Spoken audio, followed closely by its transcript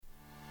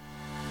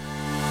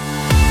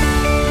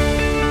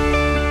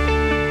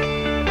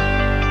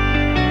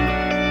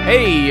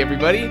Hey,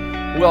 everybody.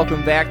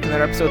 Welcome back to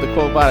another episode of the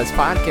Quote About Us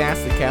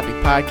podcast, the Catholic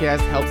podcast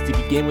that helps to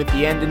begin with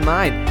the end in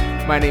mind.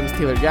 My name is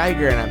Taylor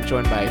Geiger, and I'm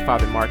joined by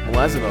Father Mark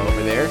Molezova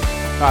over there.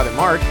 Father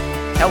Mark,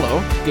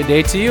 hello. Good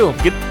day to you.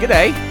 Good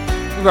day.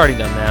 We've already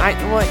done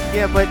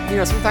that.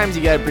 But sometimes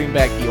you gotta bring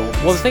back the old.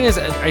 Well, the thing is,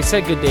 I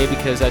said good day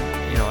because I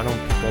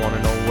don't people want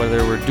to know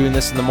whether we're doing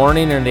this in the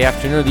morning or in the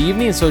afternoon or the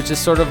evening, so it's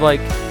just sort of like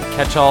a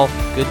catch-all.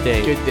 Good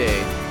day. Good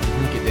day.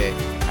 Good day.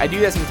 I do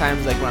that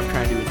sometimes, like when I'm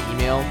trying to do an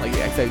email. Like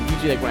I said,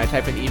 usually, like when I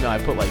type an email,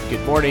 I put like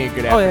good morning or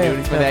good afternoon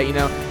and stuff like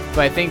that,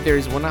 But I think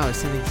there's one I was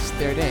sending this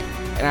the other day,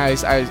 and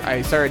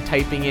I started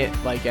typing it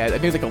like at, I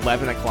think it was like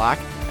 11 o'clock.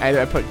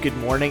 I put good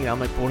morning, and I'm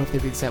like, well, what if they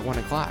read at 1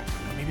 o'clock?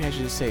 Maybe I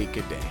should just say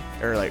good day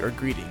or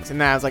greetings. And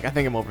now I was like, I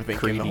think I'm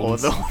overthinking the whole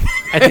thing.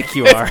 I think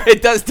you are.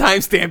 It does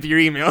timestamp your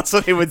email, so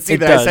they would see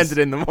that I sent it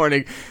in the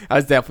morning. I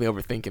was definitely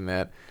overthinking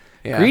that.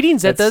 Yeah,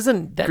 greetings. That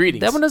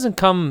one doesn't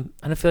come.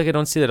 I feel like I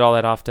don't see that all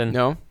that often.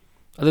 No.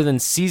 Other than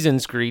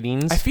season's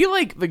greetings. I feel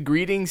like the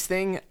greetings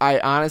thing,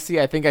 I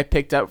think I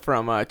picked up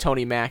from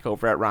Tony Mack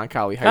over at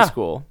Roncalli High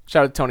School.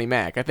 Shout out to Tony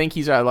Mack. I think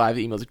he's got a lot of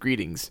emails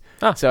greetings.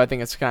 So I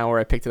think that's kind of where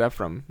I picked it up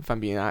from, if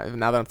I'm being honest.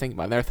 Now that I'm thinking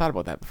about it. I've never thought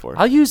about that before.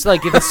 I'll use,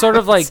 like, if it's sort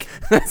of like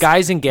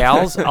guys and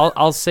gals,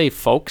 I'll say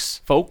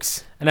folks.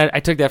 Folks? And I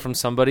took that from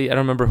somebody. I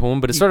don't remember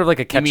whom, but it's sort of like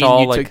a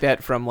catch-all. You took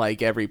that from,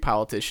 like, every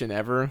politician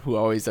ever who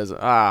always does,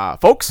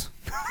 folks?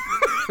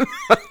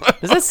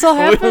 Does that still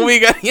happen?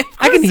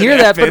 I can hear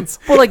that,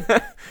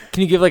 but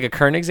can you give like a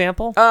current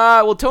example?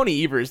 Well,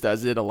 Tony Evers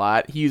does it a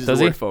lot. He uses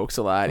the word folks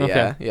a lot.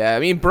 Okay. Yeah. I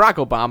mean, Barack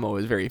Obama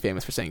was very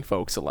famous for saying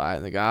folks a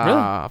lot. Like,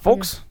 really?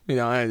 Folks.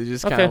 It's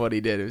just kind of what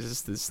he did. It was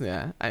just this.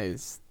 Yeah.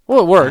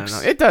 Well, it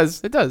works. It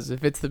does. It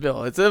fits the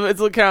bill. It's kind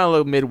of a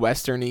little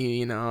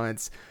Midwestern-y.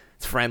 It's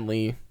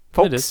friendly.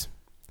 Folks. It is.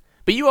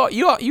 But you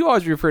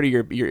always refer to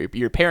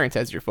your parents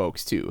as your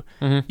folks too,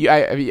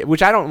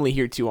 which I don't really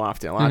hear too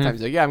often. A lot of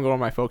times, like, I'm going to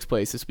my folks'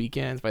 place this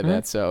weekend by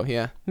that. So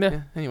yeah.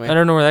 Anyway, I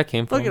don't know where that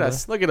came from.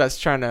 Look at us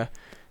trying to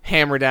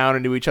hammer down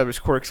into each other's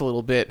quirks a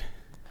little bit.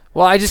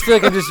 Well, I just feel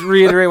like I just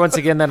reiterate once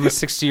again that I'm a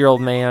 60-year-old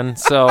man.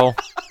 So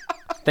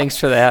thanks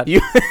for that.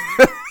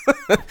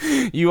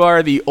 You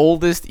are the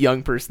oldest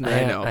young person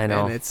that I know.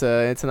 And it's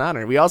an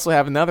honor. We also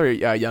have another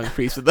young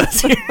priest with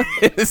us here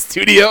in the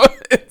studio.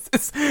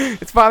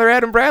 It's Father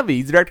Adam Bradley.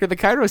 He's director of the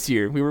Kairos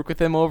Year. We work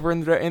with him over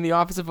in the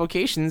Office of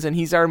Vocations, and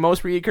he's our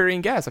most recurring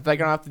guest. I feel like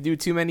I don't have to do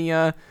too many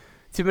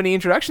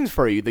introductions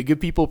for you. The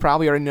good people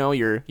probably already know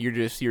you're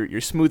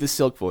smooth as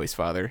silk voice,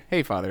 Father.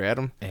 Hey, Father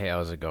Adam. Hey,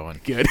 how's it going?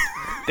 Good.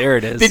 There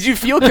it is. Did you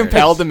feel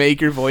compelled to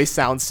make your voice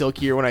sound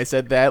silkier when I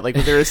said that? Like,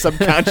 was there a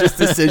subconscious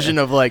decision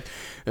of like,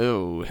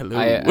 oh, hello?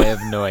 I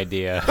have no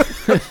idea.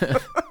 I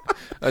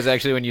was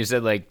actually, when you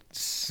said like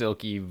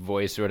silky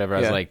voice or whatever, I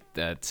was like,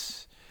 that's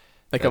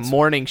a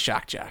morning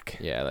shock jock.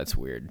 Yeah, that's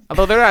weird.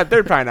 Although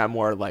they're probably not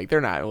more like,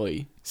 they're not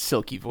really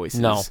silky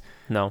voices.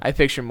 No. I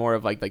picture more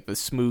of like the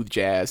smooth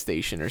jazz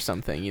station or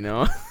something, you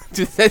know?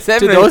 Do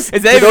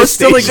those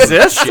still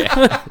exist?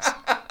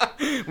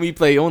 We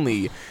play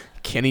only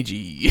Kenny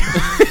G.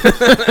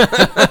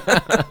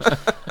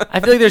 I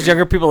feel like there's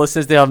younger people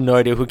listening, they have no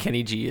idea who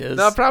Kenny G is.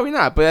 No, probably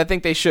not, but I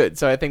think they should.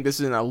 So I think this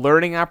is a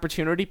learning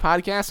opportunity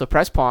podcast. So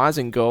press pause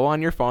and go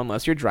on your phone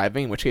unless you're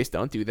driving, in which case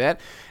don't do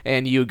that.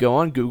 And you go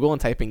on Google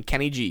and type in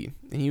Kenny G,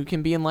 and you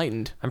can be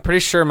enlightened. I'm pretty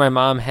sure my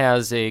mom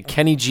has a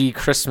Kenny G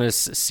Christmas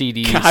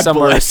CD God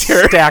somewhere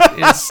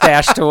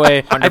stashed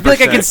away. 100%. I feel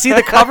like I can see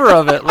the cover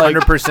of it. Like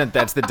 100%.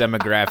 That's the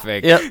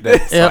demographic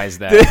that buys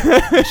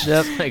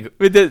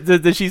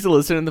that. Does she still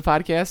listen to the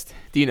podcast?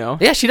 Do you know?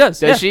 Yeah, she does.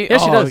 Does she? Yeah,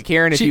 she does.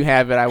 Karen, if you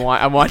have it, I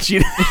want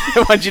you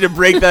to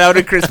break that out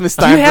at Christmas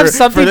time. Do you have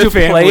something for the to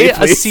family, play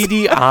please? A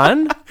CD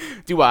on?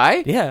 Do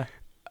I? Yeah.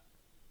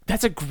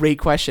 That's a great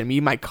question. Me,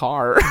 my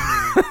car.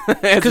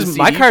 Because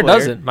my car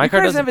doesn't. My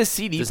car doesn't have a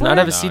CD does player? not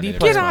have a CD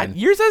player. Get on.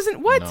 Yours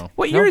doesn't? What? No.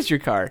 What year is your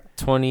car?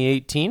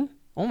 2018.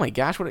 Oh my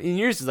gosh!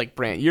 Yours is like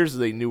brand. Yours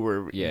is a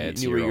newer year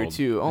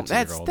too. Oh,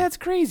 that's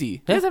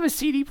crazy. Does it have a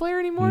CD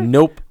player anymore?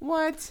 Nope.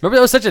 What? Remember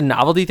that was such a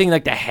novelty thing,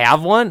 like to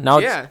have one. Now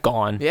it's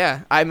gone. Yeah,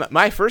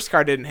 my first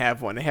car didn't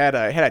have one. It had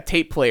a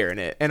tape player in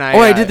it, and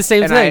I did the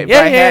same thing.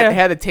 I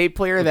had a tape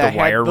player that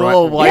had the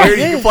little wire you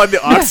can plug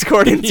the aux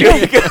cord into,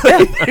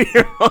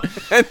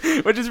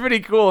 which is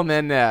pretty cool. And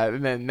then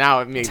now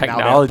it makes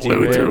technology.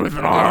 Bluetooth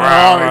and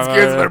all these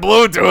kids with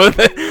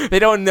Bluetooth. They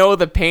don't know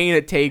the pain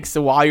it takes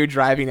to, while you're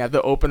driving, have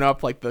to open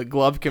up like the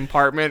glove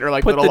compartment or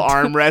like little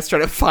armrest, try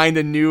to find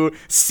a new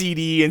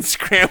CD and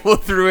scramble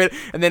through it,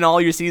 and then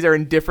all your CDs are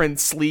in different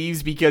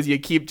sleeves because you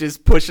keep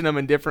just pushing them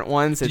in different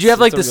ones. Did you have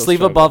like the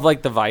sleeve above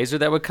like the visor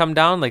that would come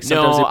down? Like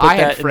sometimes they put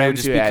that and they would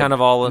just be kind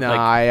of all in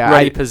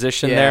ready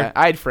position there.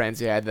 I had friends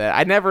who had that.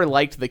 I never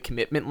liked the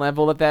commitment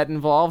level that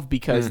involved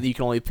because you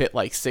can only fit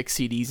like 6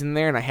 CDs in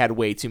there, and I had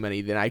way too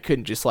many. Then I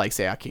couldn't just like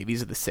say, okay,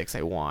 these are the 6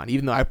 I want,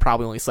 even though I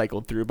probably only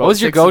cycled through about. What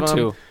was your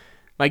go-to?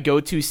 my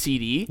go-to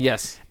CD.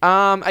 Yes.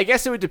 I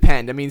guess it would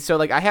depend. I mean, so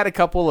like I had a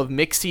couple of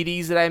mix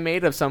CDs that I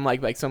made of some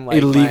like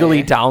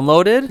illegally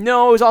downloaded.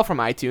 No, it was all from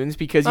iTunes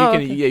because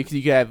you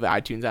can have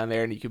iTunes on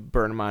there and you could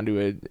burn them onto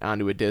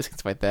a disc and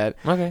stuff like that.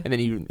 Okay. And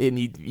then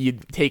you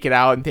take it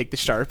out and take the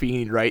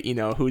Sharpie and write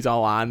who's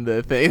all on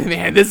the thing.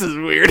 Man, this is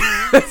weird.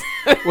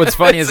 What's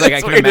funny is like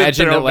I can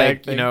imagine that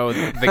like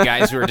the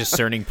guys who are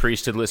discerning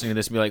priesthood listening to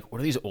this and be like,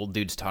 what are these old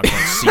dudes talking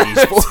about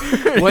CDs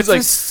for? What's like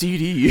a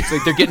CD? It's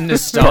like they're getting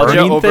nostalgia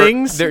over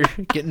things. They're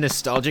getting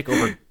nostalgic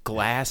over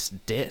glass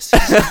discs.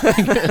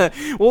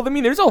 Well, I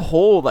mean, there's a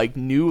whole like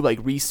new like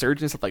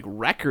resurgence of like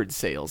record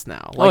sales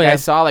now. Like I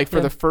saw like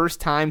for the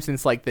first time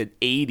since like the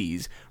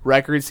 80s,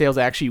 record sales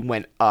actually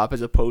went up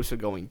as opposed to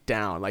going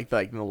down. Like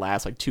in the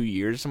last like 2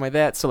 years or something like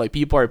that. So like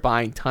people are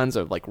buying tons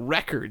of like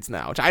records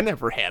now, which I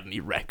never had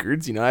any records.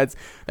 That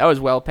was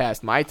well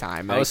past my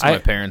time. That was my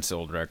parents'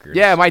 old records.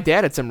 Yeah, my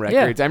dad had some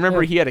records. I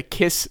remember he had a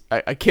Kiss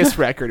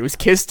record. It was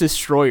Kiss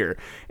Destroyer.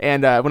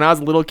 And when I was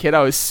a little kid,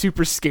 I was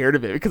super scared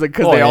of it because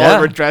they all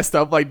were dressed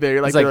up like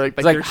they're like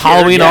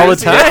Halloween all the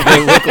time.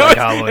 They look like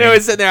Halloween. I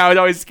was sitting there. I was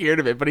always scared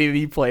of it. But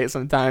he'd play it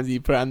sometimes.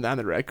 He'd put it on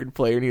the record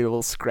player and he'd a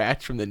little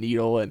scratch from the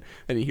needle, and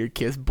then you hear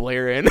Kiss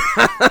blaring.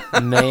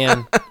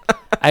 Man,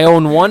 I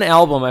own one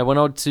album. I went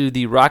out to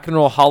the Rock and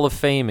Roll Hall of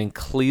Fame in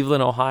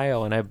Cleveland,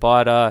 Ohio, and I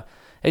bought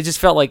it just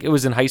felt like it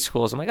was in high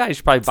school. So I'm like, I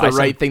should probably buy the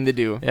right thing to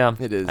do. Yeah,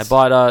 it is. I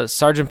bought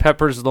Sgt.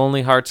 Pepper's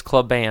Lonely Hearts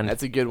Club Band.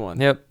 That's a good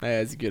one. Yep.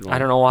 That's a good one. I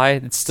don't know why.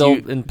 It's still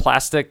in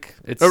plastic.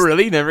 Oh,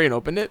 really? You never even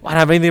opened it? I don't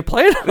have anything to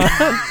play it on.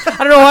 I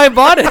don't know why I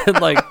bought it.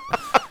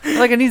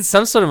 Like I need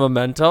some sort of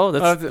memento.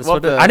 I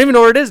don't even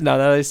know where it is now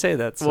that I say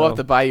that. So. We'll have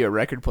to buy you a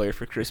record player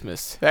for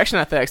Christmas. They're actually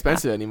not that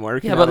expensive anymore.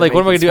 Yeah, but like,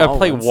 what am I gonna do? I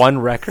play one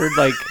record,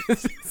 like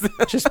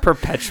just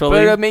perpetually.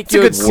 But it'll make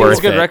it's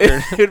a good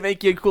record. It would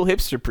make you a cool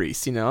hipster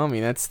priest. I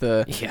mean, that's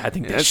the. Yeah, I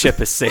think that ship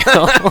is sailed.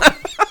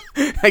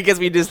 I guess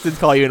we just did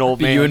call you an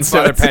old man. You and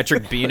Father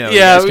Patrick Bino.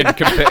 Yeah, you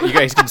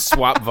guys can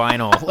swap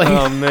vinyl.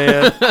 Oh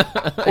man.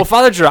 Well,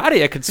 Father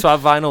Girardi, I could swap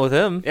vinyl with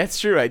him. That's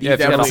true. If you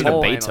haven't seen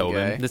a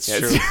Beethoven. That's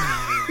true.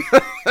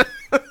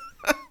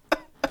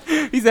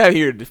 He's out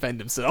here to defend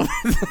himself.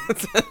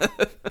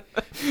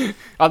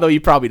 Although he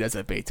probably does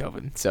have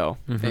Beethoven. So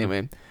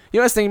anyway, what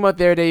I was thinking about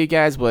the other day, you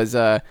guys, was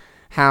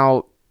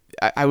how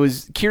I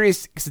was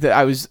curious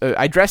because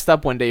I dressed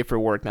up one day for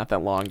work not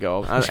that long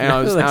ago. I was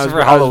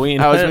for Halloween.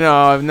 Not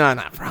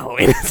for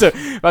Halloween. So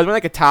I was wearing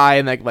like a tie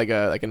and like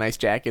a nice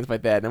jacket and stuff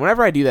like that. And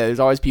whenever I do that, there's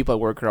always people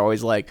at work who are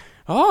always like,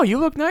 "Oh, you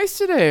look nice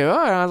today." Oh,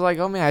 and I was like,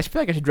 "Oh man, I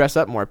feel like I should dress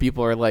up more."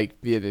 People are like,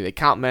 they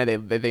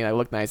compliment, they think I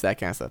look nice, that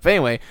kind of stuff. But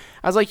anyway,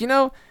 I was like,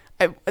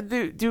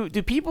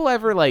 do people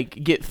ever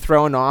like get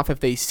thrown off if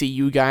they see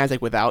you guys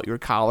like without your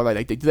collar?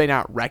 Like do they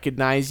not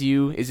recognize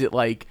you? Is it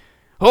like,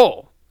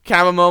 oh,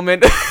 kind of a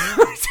moment,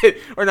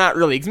 or not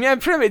really? 'Cause, I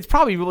mean, it's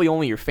probably really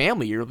only your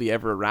family you're really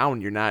ever around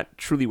when you're not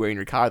truly wearing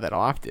your collar that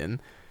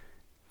often.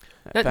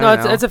 No,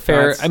 it's a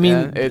fair. I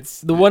mean, it's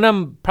the one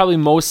I'm probably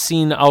most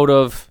seen out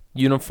of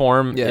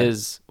uniform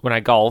is when I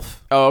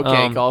golf. Oh,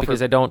 okay, golf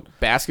because I don't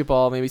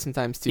basketball maybe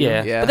sometimes too.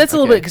 Yeah, but that's a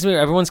little bit because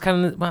everyone's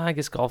kind of I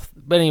guess golf.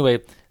 But anyway,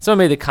 someone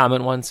made the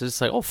comment once.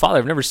 It's like, "Oh, Father,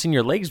 I've never seen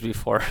your legs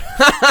before."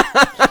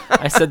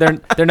 I said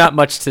they're not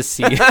much to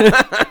see.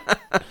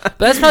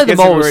 But that's probably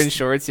the most. Wearing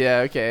shorts, yeah,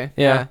 okay,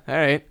 yeah, all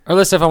right. Or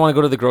unless if I want to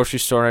go to the grocery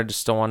store, I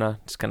just don't want to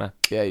just kind of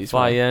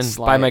fly in,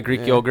 buy my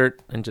Greek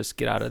yogurt, and just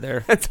get out of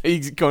there. That's how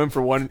you going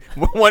for one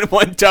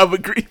tub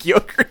of Greek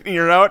yogurt and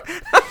you're out.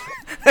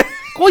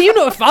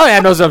 Well,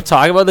 Father knows what I'm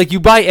talking about. Like, you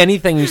buy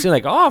anything, you see,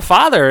 like, oh,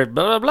 Father,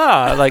 blah, blah,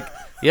 blah. Like,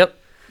 yep.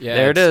 Yeah,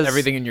 there it is.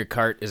 Everything in your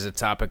cart is a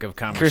topic of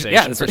conversation.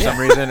 Yeah, for some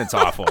reason, it's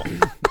awful.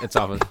 It's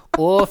awful.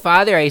 Oh,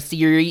 Father, I see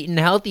you're eating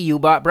healthy. You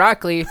bought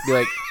broccoli. Be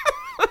like,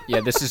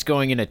 yeah, this is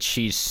going in a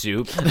cheese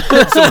soup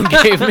someone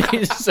gave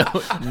me, so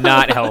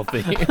not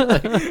healthy.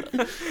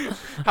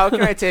 How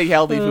can I take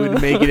healthy food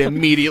and make it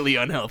immediately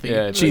unhealthy?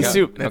 Yeah, cheese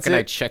soup. How can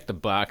I check the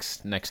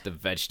box next to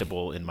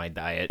vegetable in my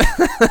diet?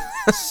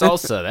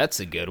 Salsa, that's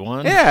a good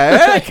one. Yeah,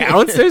 that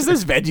counts. There's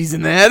veggies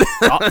in that.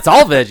 It's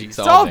all veggies. It's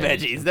all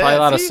veggies. Probably a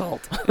lot of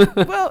salt.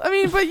 Well, I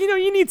mean, but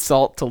you need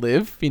salt to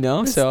live.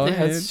 So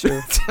that's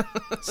true.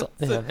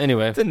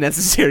 Anyway, it's a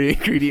necessary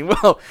ingredient.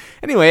 Well,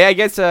 anyway, I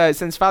guess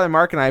since Father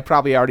Mark and I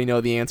probably already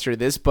know the answer to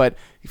this, but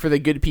for the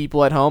good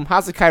people at home,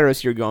 how's the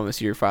Kairos Year going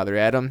this year, Father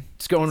Adam?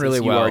 It's going really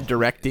well. You are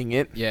directing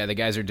it. Yeah, the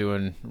guys are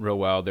doing real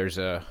well. There's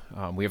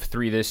we have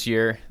 3 this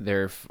year.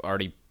 They're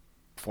already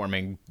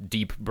forming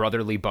deep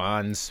brotherly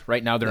bonds.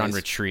 Right now they're on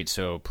retreat,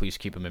 so please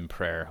keep them in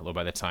prayer. Although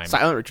by the time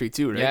silent retreat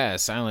too, right? Yeah,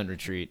 silent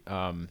retreat.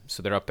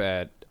 So they're up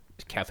at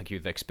Catholic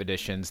Youth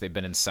Expeditions. They've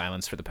been in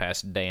silence for the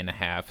past day and a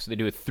half. So they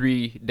do a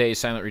 3-day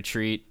silent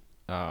retreat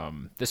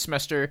this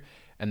semester.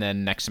 And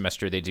then next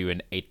semester they do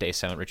an 8-day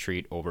silent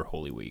retreat over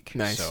Holy Week.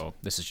 Nice. So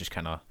this is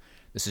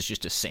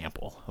just a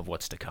sample of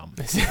what's to come.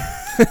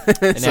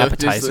 An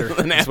appetizer.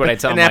 That's what I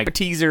tell them. An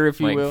appetizer,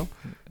 if you will.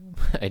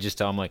 I just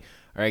tell them, like,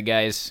 all right,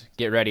 guys,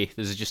 get ready.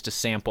 This is just a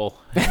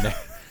sample. And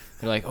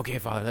They're like, okay,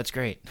 Father, that's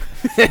great.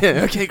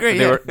 Okay, great.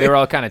 They were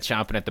all kind of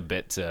chomping at the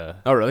bit to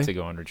to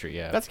go on retreat.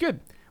 Yeah, that's good.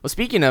 Well,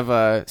 speaking of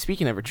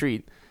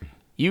retreat,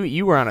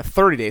 you were on a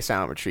 30-day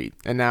silent retreat,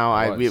 and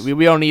now we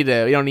don't need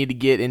to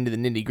get into the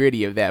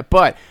nitty-gritty of that.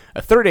 But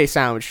a 30-day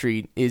silent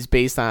retreat is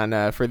based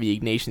on for the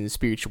Ignatian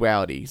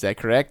Spirituality. Is that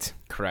correct?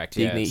 Correct.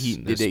 Yeah,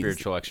 the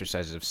spiritual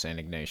exercises of Saint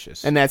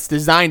Ignatius, and that's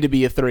designed to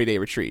be a 30-day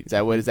retreat. Is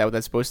that what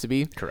that's supposed to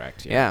be?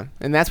 Correct. Yeah,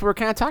 and that's what we're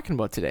kind of talking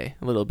about today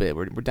a little bit.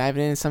 We're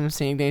diving into some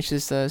Saint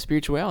Ignatius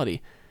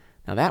spirituality.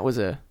 Now that was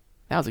a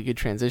good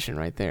transition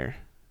right there.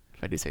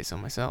 I do say so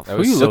myself. That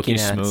was Who are you silky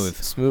looking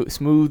at?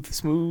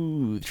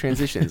 Smooth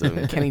transitions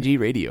on Kenny G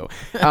Radio.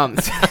 Is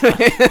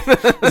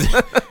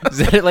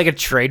that like a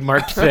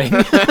trademarked thing?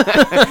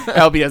 I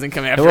hope he doesn't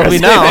come after us. It will be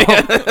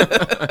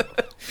now.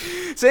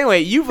 So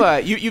anyway, you've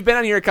been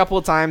on here a couple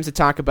of times to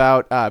talk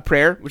about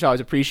prayer, which I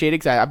always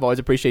appreciated because I've always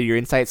appreciated your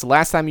insights. The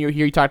last time you were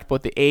here, you talked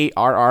about the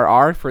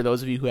ARRR. For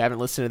those of you who haven't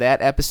listened to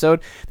that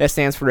episode, that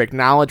stands for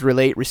Acknowledge,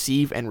 Relate,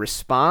 Receive, and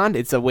Respond.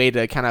 It's a way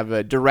to kind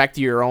of direct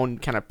your own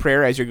kind of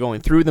prayer as you're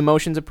going through the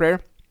motions of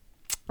prayer.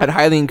 I'd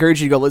highly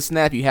encourage you to go listen to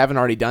that if you haven't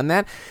already done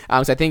that,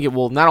 because I think it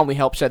will not only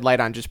help shed light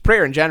on just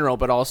prayer in general,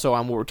 but also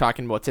on what we're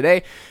talking about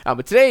today.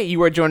 But today,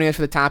 you are joining us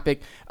for the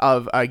topic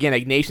of, again,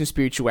 Ignatian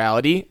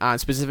Spirituality,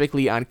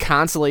 specifically on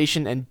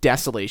Consolation and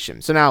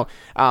Desolation. So now,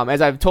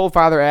 as I've told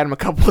Father Adam a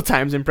couple of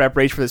times in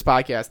preparation for this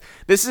podcast,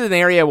 this is an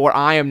area where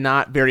I am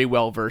not very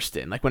well versed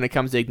in, like when it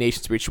comes to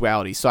Ignatian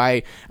Spirituality. So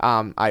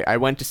I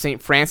went to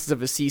St. Francis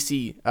of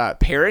Assisi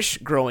parish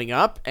growing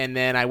up, and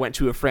then I went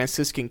to a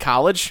Franciscan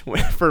college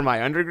for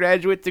my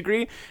undergraduate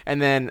degree,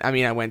 and then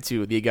I went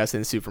to the Augustine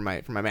Institute for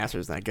my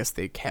master's, and I guess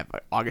they have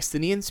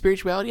Augustinian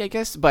spirituality, I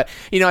guess. But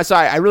so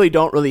I really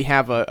don't really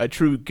have a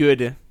true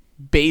good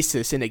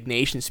basis in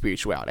Ignatian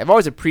spirituality. I've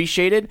always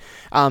appreciated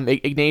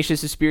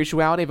Ignatius'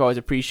 spirituality. I've always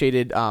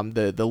appreciated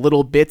the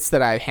little bits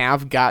that I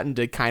have gotten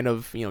to kind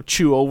of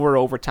chew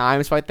over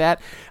time, stuff like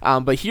that.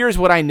 But here's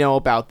what I know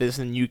about this,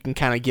 and you can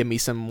kind of give me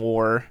some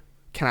more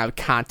kind of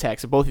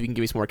context. Both of you can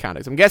give me some more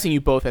context. I'm guessing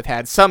you both have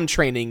had some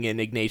training in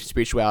Ignatian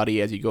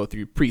spirituality as you go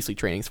through priestly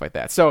training, stuff like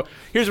that. So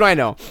here's what I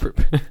know.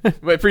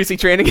 Priestly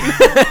training?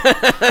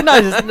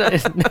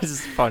 It's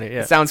just funny.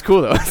 Yeah. Sounds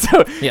cool though.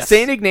 So yes.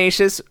 Saint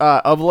Ignatius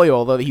of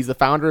Loyola, he's the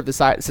founder of the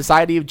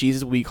Society of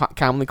Jesus, we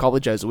commonly call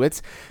the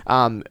Jesuits,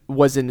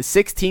 was in the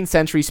 16th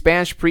century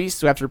Spanish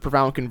priest who, after a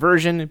profound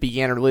conversion,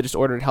 began a religious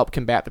order to help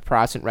combat the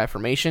Protestant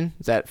Reformation.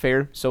 Is that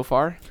fair so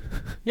far?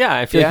 Yeah,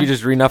 I feel like you're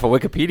just reading off of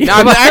Wikipedia. No,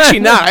 I'm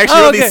actually not. I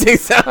actually these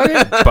things out.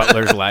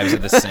 Butler's Lives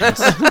of the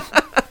Saints.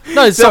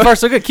 No, so far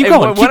so good. Keep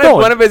going.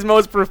 One of his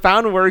most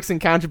profound works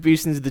and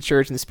contributions to the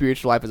church and the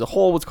spiritual life as a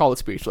whole was called the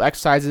Spiritual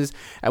Exercises,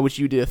 which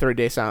you did a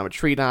 30-day silent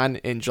retreat on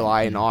in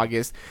July and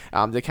August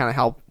to kind of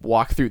help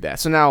walk through that.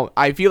 So now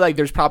I feel like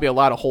there's probably a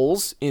lot of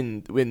holes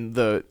in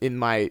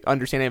my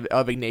understanding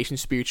of Ignatian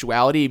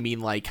spirituality. I mean,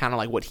 like kind of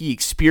like what he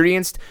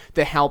experienced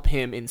to help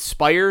him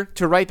inspire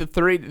to write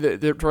to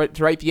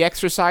write the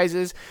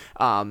exercises,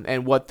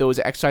 and what those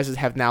exercises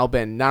have now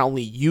been not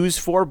only used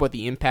for, but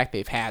the impact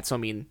they've had. So I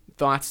mean,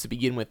 thoughts to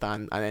begin with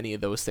on any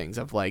of those things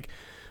of like,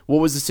 what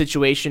was the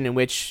situation in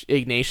which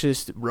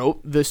Ignatius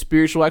wrote the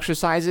spiritual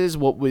exercises?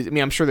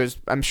 I'm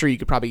sure you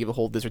could probably give a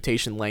whole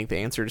dissertation length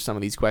answer to some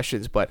of these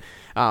questions, but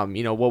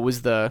what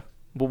was the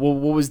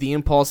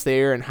impulse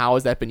there, and how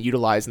has that been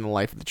utilized in the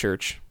life of the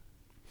church?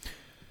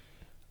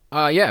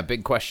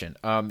 Big question.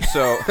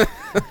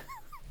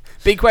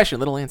 Big question,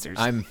 little answers.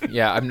 I'm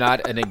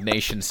not an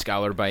Ignatian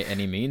scholar by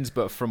any means,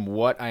 but from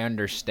what I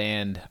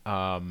understand,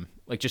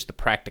 like just the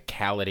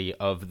practicality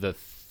of the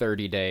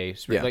 30-day,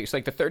 it's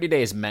like the 30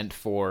 days meant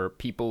for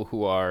people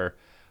who are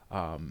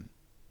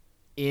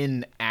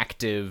in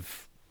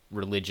active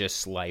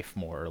religious life,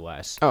 more or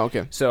less. Oh,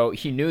 okay. So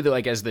he knew that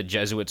like as the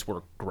Jesuits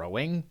were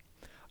growing,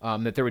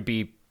 that there would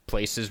be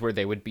places where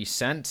they would be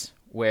sent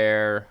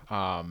where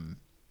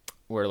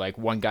like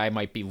one guy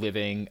might be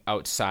living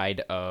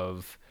outside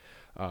of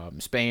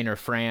Spain or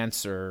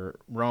France or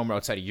Rome or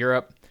outside of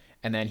Europe,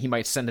 and then he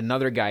might send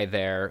another guy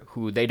there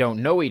who they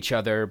don't know each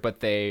other,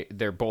 but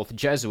they're both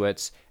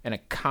Jesuits, and a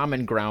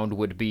common ground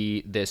would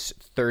be this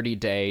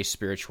 30-day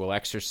spiritual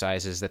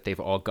exercises that they've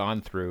all gone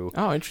through.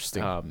 Oh,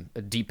 interesting.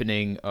 A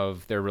deepening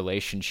of their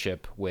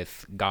relationship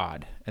with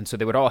God. And so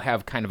they would all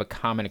have kind of a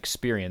common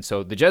experience.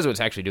 So the Jesuits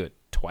actually do it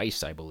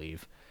twice, I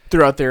believe.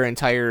 Throughout their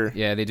entire...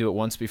 Yeah, they do it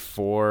once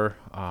before,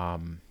 I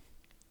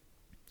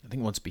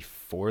think once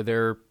before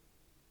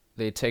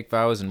they take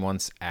vows and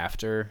once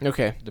after.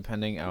 Okay.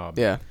 Depending.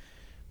 Yeah.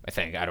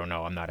 I don't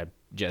know. I'm not a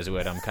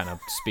Jesuit. I'm kind of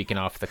speaking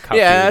off the cuff.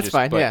 Yeah, that's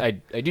fine. But yeah.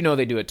 I do know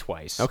they do it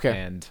twice. Okay.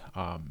 And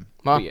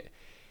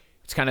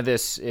it's kind of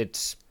this.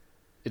 It's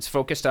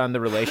focused on the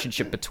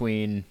relationship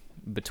between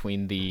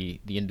the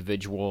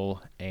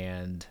individual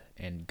and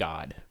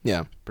God.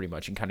 Yeah. Pretty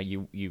much, and kind of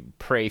you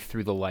pray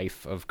through the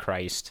life of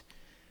Christ,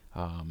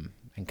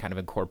 and kind of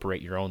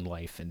incorporate your own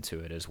life into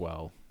it as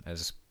well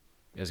as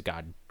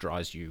God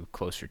draws you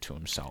closer to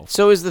himself.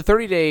 So is the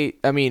 30-day,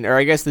 or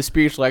I guess the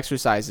spiritual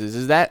exercises,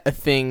 is that a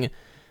thing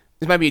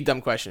this might be a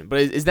dumb question, but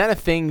is that a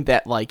thing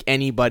that like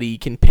anybody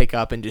can pick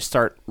up and just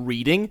start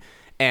reading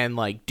and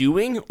like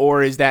doing,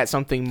 or is that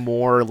something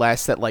more or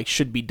less that like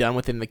should be done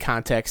within the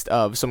context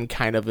of some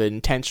kind of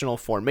intentional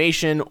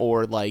formation,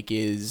 or like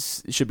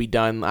should be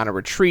done on a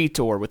retreat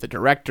or with a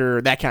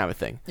director, that kind of a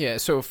thing? Yeah,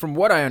 so from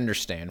what I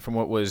understand, from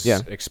what was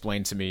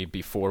explained to me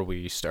before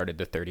we started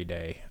the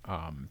 30-day,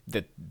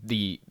 that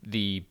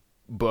the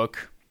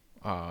book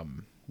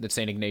that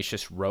St.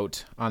 Ignatius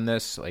wrote on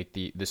this, like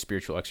the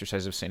spiritual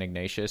exercise of St.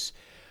 Ignatius,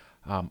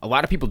 a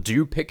lot of people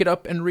do pick it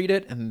up and read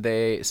it, and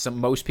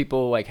most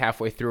people like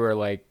halfway through are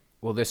like,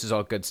 well, this is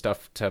all good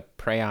stuff to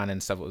pray on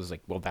and stuff. It was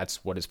like, well,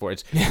 that's what it's for.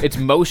 It's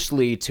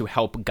mostly to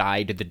help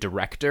guide the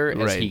director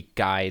as he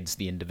guides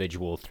the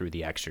individual through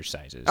the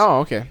exercises. Oh,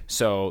 okay.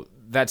 So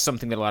that's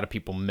something that a lot of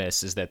people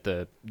miss, is that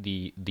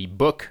the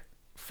book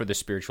for the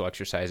spiritual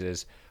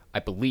exercises, I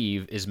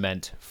believe, is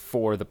meant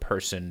for the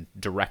person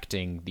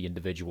directing the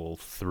individual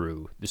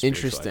through the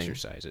spiritual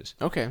exercises.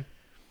 Okay.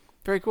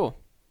 Very cool.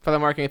 Father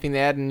Mark, anything to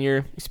add in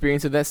your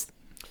experience of this?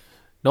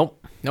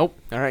 Nope. All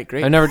right,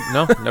 great. I've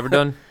never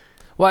done.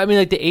 Well, I mean,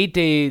 like the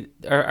 8-day,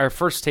 our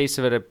first taste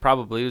of it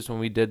probably was when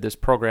we did this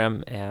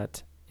program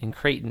at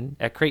Creighton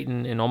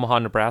in Omaha,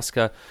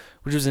 Nebraska,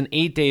 which was an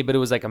 8-day, but it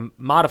was like a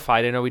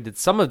modified. I know we did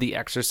some of the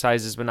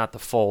exercises, but not the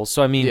full.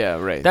 So I mean,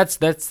 that's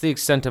the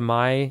extent of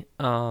my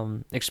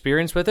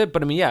experience with it.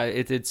 But I mean,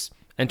 it's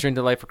entering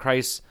the life of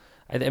Christ.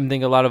 I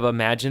think a lot of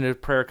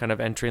imaginative prayer, kind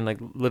of entering like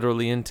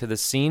literally into the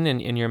scene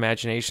and in your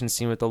imagination,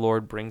 seeing what the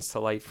Lord brings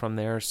to light from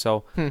there.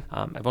 So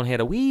I've only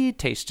had a wee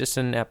taste, just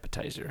an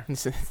appetizer.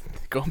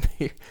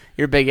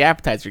 You're a big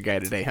appetizer guy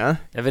today, huh?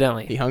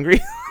 Evidently. You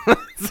hungry?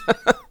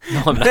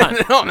 No, I'm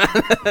not. No, I'm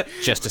not.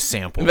 Just a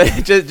sample.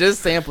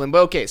 just sampling. But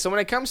okay, so when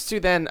it comes to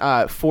then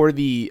for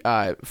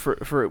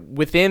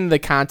within the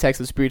context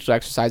of spiritual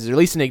exercises, or at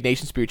least in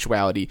Ignatian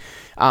spirituality,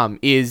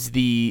 is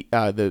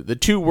the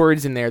two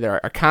words in there that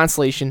are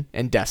consolation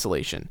and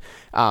desolation.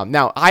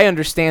 Now, I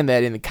understand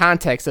that in the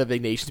context of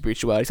Ignatian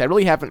spirituality, I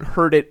really haven't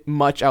heard it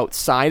much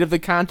outside of the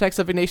context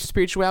of Ignatian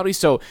spirituality.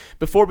 So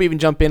before we even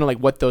jump into like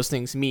what those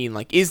things mean,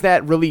 like is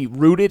that really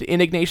rooted in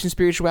Ignatian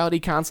spirituality,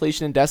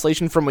 consolation and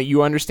desolation, from what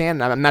you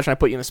understand? And I'm not trying to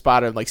put you in the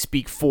spot of like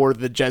speak for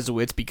the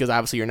Jesuits, because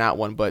obviously you're not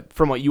one, but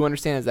from what you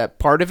understand, is that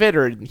part of it,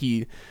 or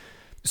he?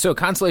 So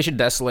consolation,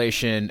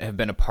 desolation have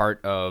been a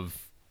part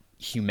of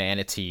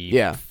humanity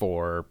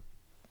forever,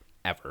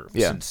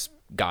 since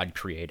God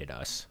created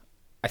us.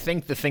 I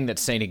think the thing that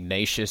St.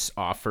 Ignatius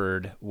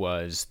offered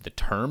was the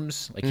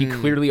terms. Like he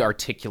clearly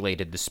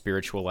articulated the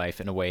spiritual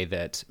life in a way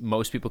that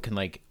most people can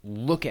like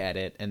look at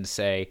it and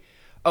say,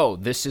 "Oh,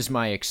 this is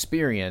my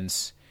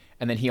experience."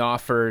 And then he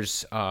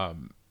offers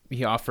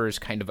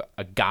kind of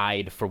a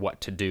guide for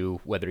what to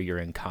do, whether you're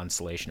in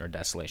consolation or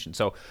desolation.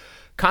 So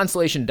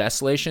consolation,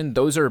 desolation,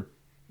 those are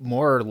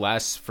more or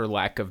less, for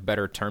lack of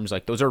better terms,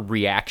 like those are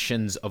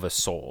reactions of a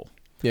soul.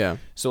 Yeah.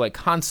 So like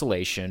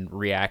consolation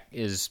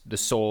is the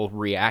soul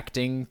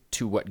reacting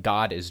to what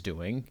God is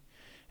doing,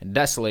 and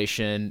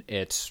desolation,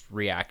 it's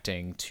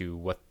reacting to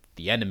what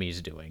the enemy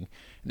is doing.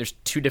 And there's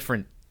two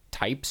different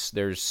types.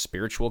 There's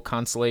spiritual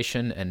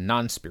consolation and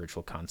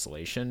non-spiritual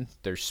consolation.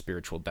 There's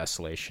spiritual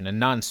desolation and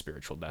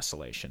non-spiritual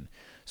desolation.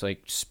 So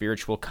like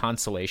spiritual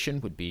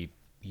consolation would be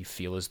you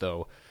feel as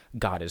though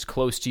God is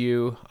close to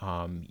you.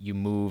 You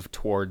move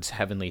towards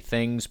heavenly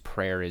things.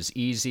 Prayer is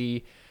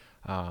easy.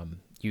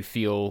 You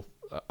feel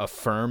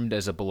affirmed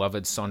as a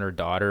beloved son or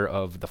daughter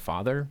of the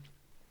Father.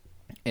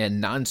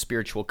 And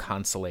non-spiritual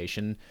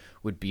consolation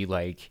would be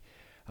like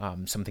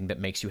something that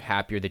makes you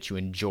happier, that you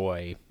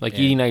enjoy. Like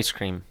eating ice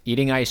cream.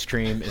 Eating ice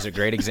cream is a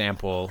great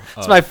example.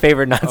 It's my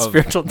favorite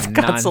non-spiritual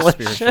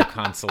consolation. Non-spiritual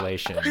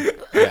consolation.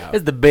 Yeah.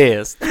 It's the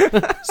best.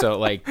 So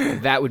like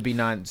that would be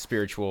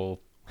non-spiritual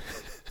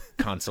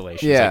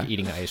consolation. It's like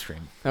eating ice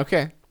cream.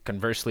 Okay.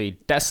 Conversely,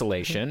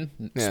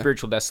 desolation,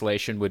 spiritual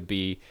desolation would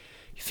be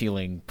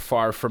feeling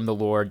far from the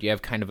Lord. You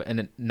have kind of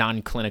a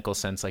non-clinical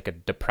sense, like a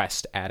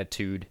depressed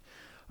attitude.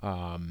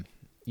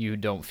 You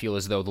don't feel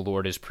as though the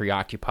Lord is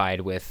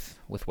preoccupied with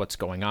what's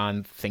going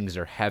on. Things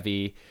are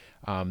heavy.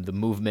 The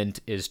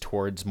movement is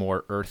towards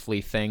more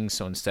earthly things.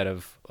 So instead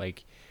of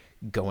like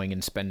going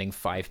and spending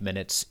 5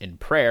 minutes in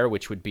prayer,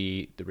 which would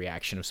be the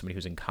reaction of somebody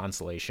who's in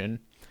consolation,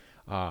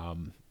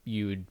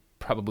 you'd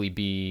probably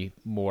be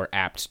more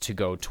apt to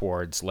go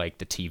towards like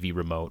the TV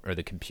remote or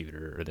the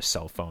computer or the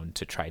cell phone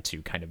to try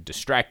to kind of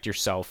distract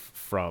yourself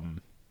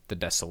from the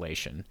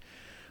desolation,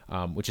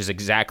 which is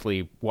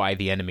exactly why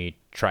the enemy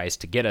tries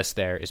to get us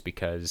there, is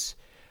because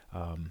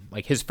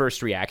like his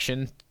first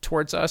reaction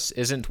towards us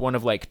isn't one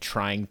of like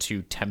trying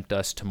to tempt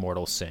us to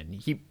mortal sin.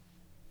 He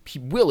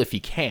will if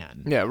he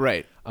can. Yeah,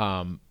 right.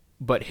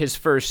 But his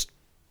first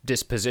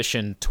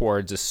disposition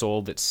towards a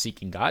soul that's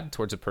seeking God,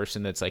 towards a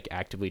person that's like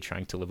actively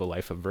trying to live a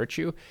life of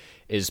virtue,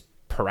 is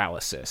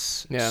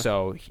paralysis. Yeah.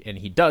 So, and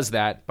he does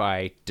that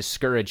by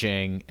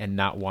discouraging and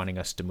not wanting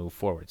us to move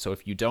forward. So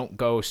if you don't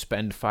go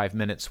spend 5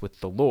 minutes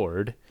with the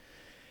Lord,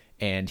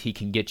 and he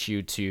can get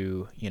you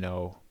to,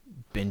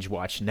 binge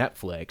watch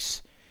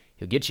Netflix,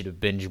 he'll get you to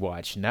binge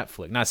watch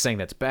Netflix. Not saying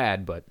that's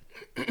bad, but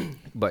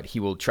he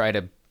will try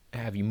to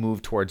have you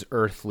move towards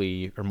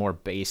earthly or more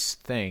base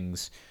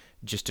things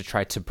just to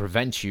try to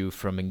prevent you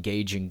from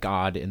engaging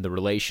God in the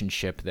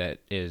relationship that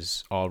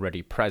is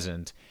already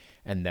present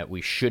and that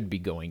we should be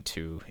going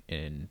to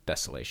in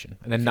desolation.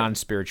 And then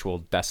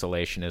non-spiritual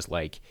desolation is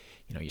like,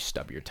 you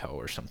stub your toe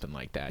or something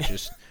like that.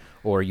 Just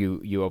or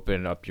you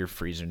open up your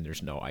freezer and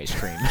there's no ice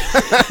cream.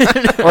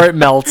 Or it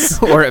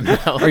melts. Or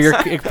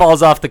it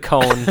falls off the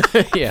cone,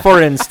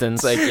 for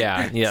instance. It's like,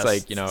 yes.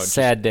 It's like,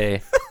 sad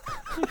day.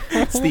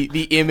 It's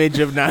the image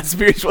of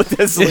non-spiritual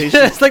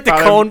desolation. It's like the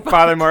cone.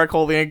 Father Mark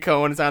holding a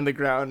cone is on the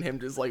ground, him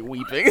just like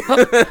weeping.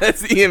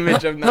 That's the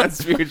image of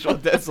non-spiritual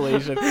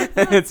desolation.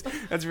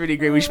 That's pretty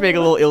great. We should make a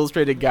little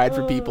illustrated guide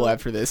for people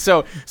after this.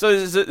 So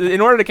in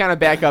order to kind of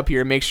back up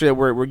here and make sure that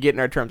we're getting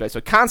our terms right.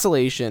 So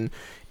consolation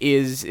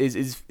is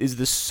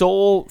the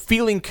soul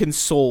feeling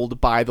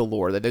consoled by the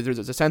Lord. That there's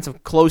a sense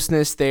of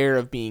closeness there,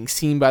 of being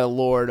seen by the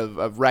Lord,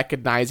 of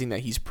recognizing that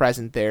He's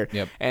present there.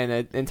 Yep. And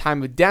a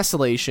time of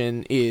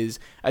desolation is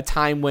a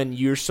time when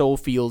your soul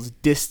feels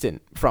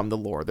distant from the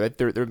Lord. That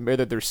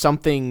there's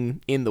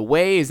something in the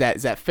way. Is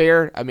that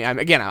fair? I mean, I'm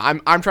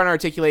trying to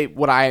articulate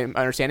what I'm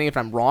understanding. If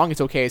I'm wrong,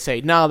 it's okay to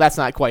say no, that's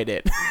not quite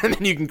it, and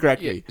then you can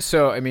correct me.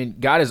 So I mean,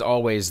 God is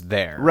always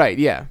there, right?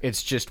 Yeah.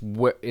 It's just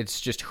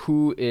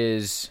who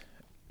is.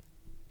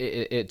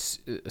 It's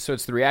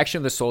the reaction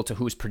of the soul to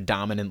who's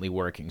predominantly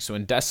working. So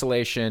in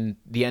desolation,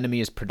 the enemy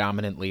is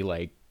predominantly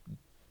like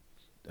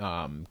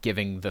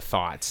giving the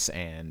thoughts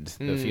and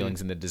the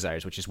feelings and the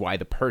desires, which is why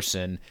the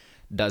person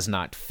does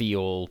not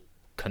feel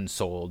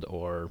consoled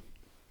or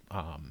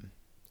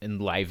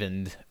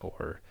enlivened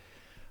or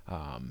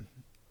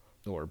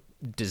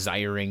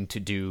desiring to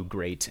do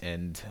great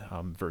and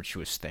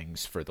virtuous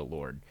things for the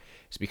Lord.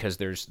 It's because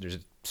there's a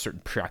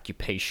certain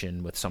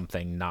preoccupation with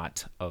something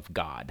not of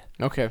God.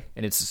 Okay.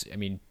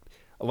 And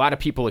a lot of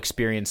people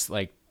experience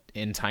like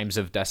in times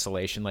of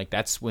desolation, like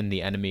that's when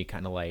the enemy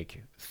kind of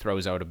like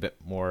throws out a bit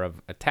more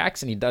of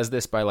attacks. And he does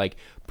this by like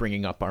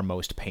bringing up our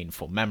most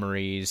painful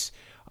memories,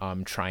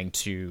 trying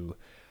to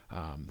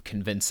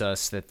convince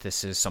us that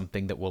this is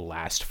something that will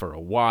last for a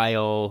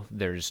while.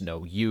 There's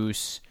no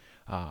use.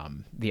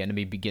 The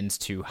enemy begins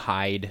to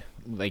hide,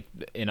 like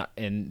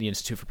in the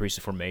Institute for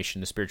Priesthood Formation,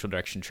 the spiritual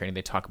direction training,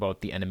 they talk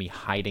about the enemy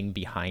hiding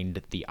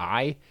behind the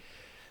I.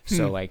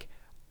 So like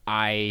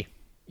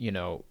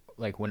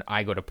like when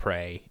I go to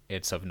pray,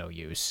 it's of no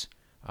use.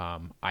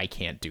 I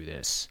can't do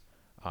this.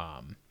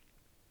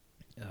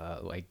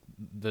 Like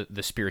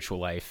the spiritual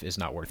life is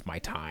not worth my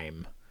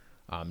time.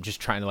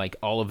 Just trying to like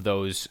all of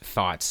those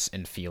thoughts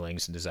and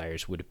feelings and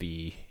desires would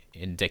be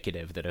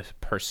indicative that a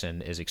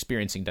person is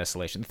experiencing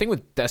desolation. The thing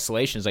with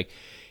desolation is like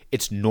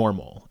it's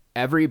normal.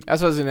 That's what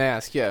I was going to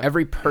ask. Yeah,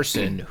 every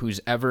person who's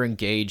ever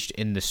engaged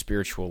in the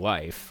spiritual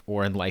life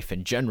or in life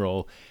in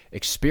general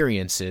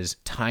experiences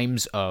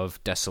times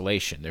of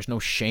desolation. There's no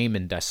shame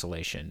in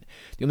desolation.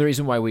 The only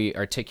reason why we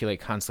articulate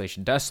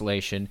consolation,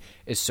 desolation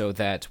is so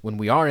that when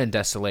we are in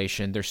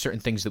desolation, there's certain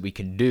things that we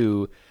can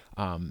do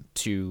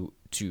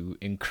to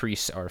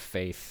increase our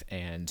faith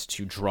and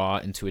to draw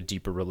into a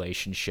deeper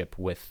relationship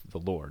with the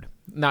Lord.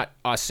 Not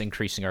us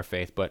increasing our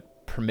faith, but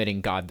permitting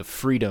God the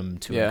freedom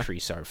to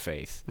increase our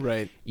faith,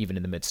 right? Even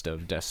in the midst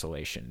of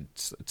desolation.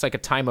 It's like a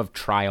time of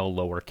trial,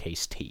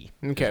 lowercase t.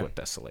 Okay. Is what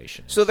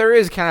desolation is. So there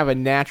is kind of a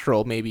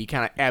natural, maybe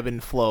kind of ebb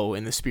and flow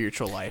in the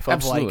spiritual life of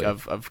Absolutely.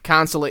 like of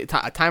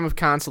a time of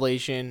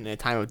consolation and a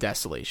time of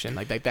desolation.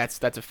 Like that's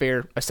a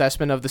fair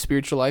assessment of the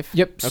spiritual life.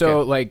 Yep. Okay.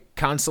 So like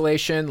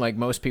consolation, like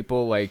most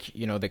people like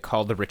they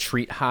call the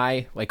retreat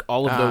high. Like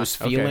all of those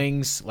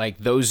feelings, like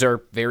those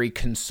are very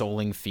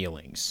consoling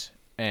feelings,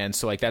 and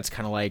so like that's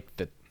kind of like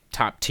the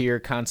top tier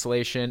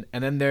consolation.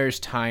 And then there's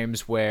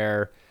times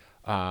where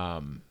like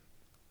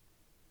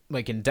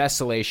in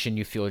desolation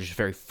you feel just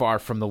very far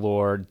from the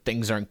Lord,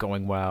 things aren't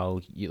going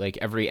well, you like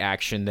every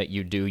action that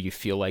you do you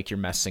feel like you're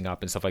messing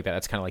up and stuff like that.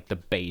 That's kind of like the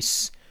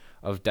base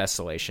of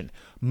desolation.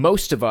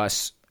 Most of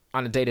us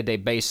on a day-to-day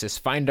basis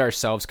find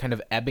ourselves kind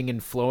of ebbing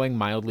and flowing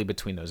mildly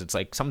between those. It's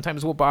like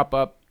sometimes we'll bop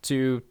up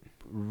to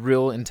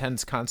real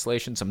intense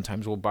consolation,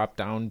 sometimes we'll bop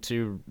down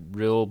to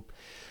real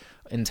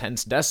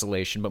intense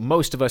desolation, but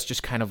most of us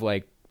just kind of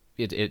like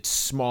it's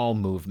small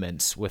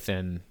movements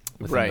within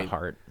right. the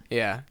heart.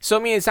 Yeah. So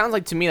I mean, it sounds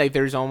like to me like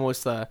there's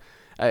almost an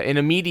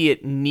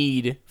immediate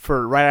need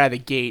for right out of the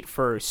gate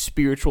for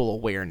spiritual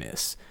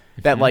awareness.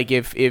 Mm-hmm. That like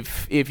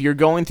if you're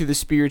going through the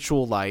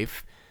spiritual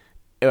life,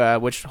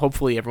 which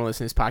hopefully everyone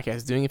listening to this podcast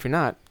is doing. If you're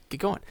not, get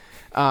going.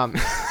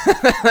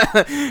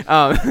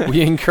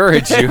 We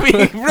encourage you.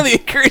 We really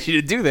encourage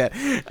you to do that.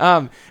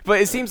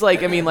 But it seems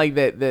like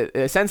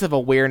the sense of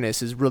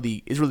awareness is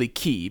really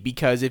key,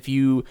 because if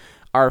you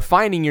are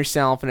finding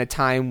yourself in a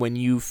time when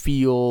you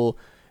feel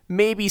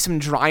maybe some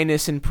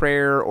dryness in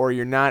prayer, or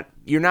you're not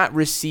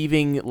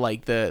receiving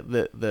like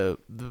the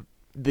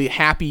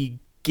happy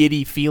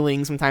giddy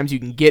feeling sometimes you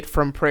can get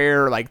from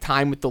prayer, like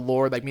time with the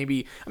Lord. Like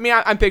maybe,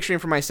 I'm picturing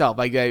for myself,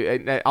 like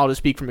I'll just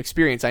speak from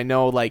experience. I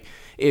know like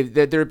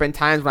there have been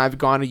times when I've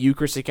gone to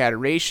Eucharistic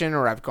adoration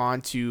or I've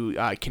gone to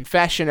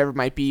confession, whatever it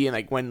might be,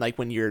 and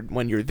when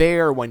you're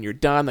there or when you're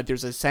done, like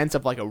there's a sense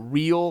of like a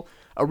real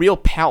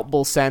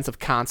palpable sense of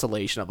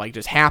consolation, of like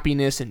just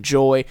happiness and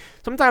joy.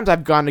 Sometimes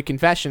I've gone to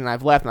confession and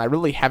I've left and I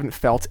really haven't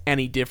felt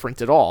any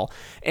different at all.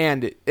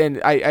 And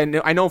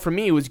I know for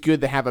me it was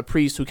good to have a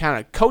priest who kind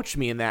of coached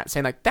me in that,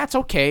 saying like, that's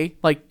okay.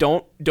 Like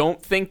don't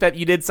think that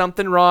you did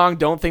something wrong.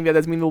 Don't think that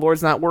doesn't mean the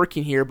Lord's not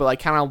working here, but like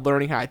kind of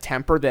learning how to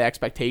temper the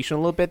expectation a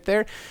little bit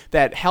there.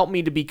 That helped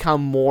me to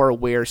become more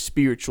aware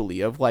spiritually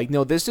of like,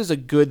 no, this is a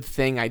good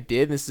thing I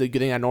did. This is a good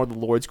thing I know the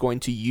Lord's going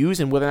to use,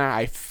 and whether or not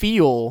I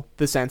feel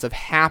the sense of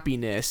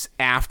happiness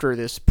after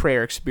this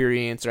prayer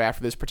experience or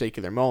after this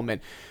particular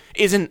moment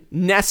isn't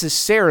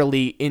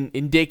necessarily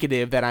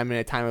indicative that I'm in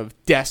a time of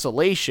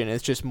desolation.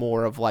 It's just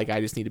more of like,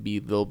 I just need to be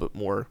a little bit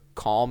more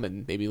calm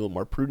and maybe a little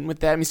more prudent with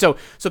that. So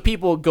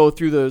people go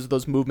through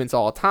those movements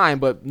all the time,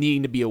 but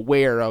needing to be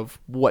aware of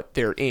what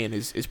they're in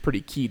is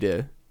pretty key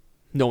to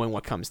knowing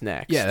what comes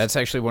next. Yeah, that's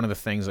actually one of the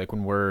things, like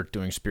when we're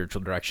doing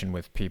spiritual direction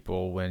with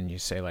people, when you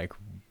say like,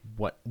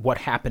 what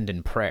happened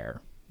in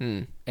prayer?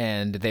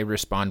 And they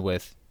respond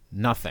with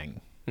nothing.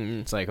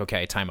 It's like,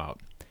 okay, time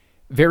out.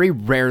 Very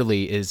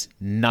rarely is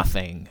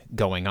nothing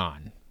going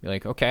on. You're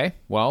like, okay,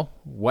 well,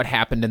 what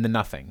happened in the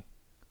nothing?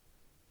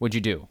 What'd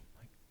you do?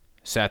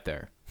 Sat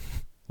there.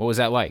 What was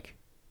that like?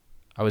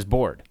 I was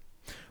bored.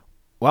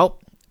 Well,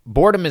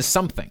 boredom is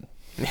something.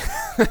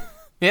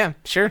 Yeah,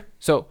 sure.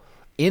 So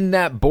in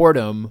that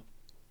boredom,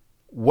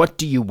 what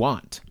do you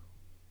want?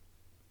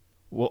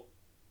 Well,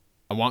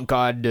 I want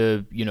God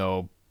to,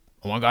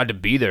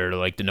 be there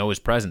to know his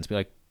presence. Be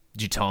like,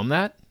 did you tell him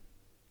that?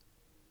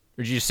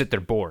 Or did you just sit there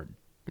bored?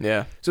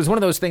 Yeah. So it's one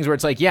of those things where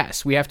it's like,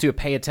 yes, we have to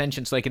pay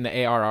attention. So like in the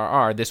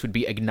ARRR, this would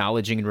be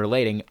acknowledging and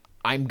relating.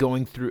 I'm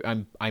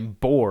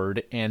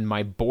bored, and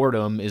my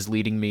boredom is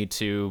leading me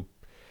to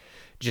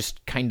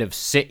just kind of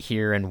sit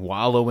here and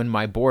wallow in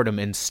my boredom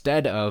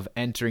instead of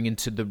entering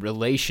into the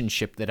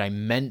relationship that I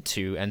meant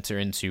to enter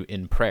into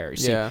in prayer.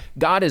 See,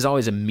 God is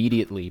always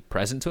immediately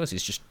present to us.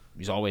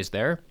 He's always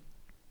there.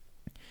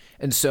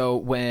 And so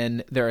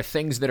when there are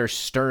things that are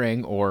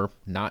stirring or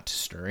not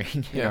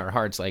stirring in our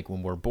hearts, like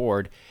when we're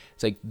bored,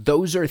 it's like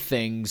those are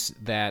things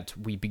that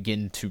we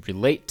begin to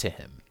relate to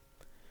him.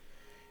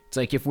 It's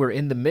like if we're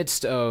in the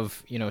midst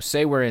of,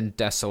 say we're in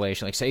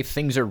desolation, like say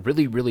things are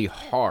really, really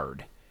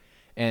hard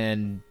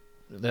and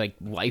like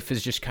life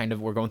is just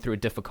we're going through a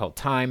difficult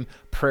time,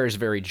 prayer is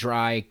very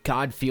dry,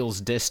 God feels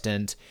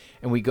distant,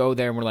 and we go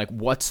there and we're like,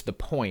 what's the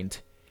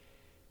point?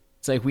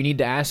 It's like we need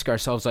to ask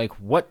ourselves, like,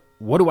 what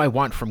do I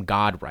want from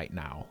God right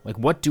now? Like,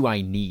 what do I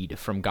need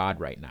from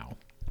God right now?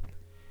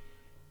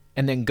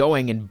 And then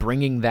going and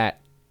bringing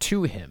that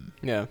to him.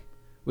 Yeah.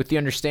 With the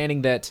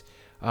understanding that,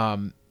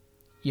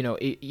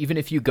 even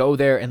if you go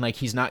there and, like,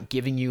 he's not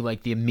giving you,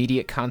 like, the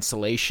immediate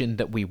consolation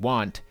that we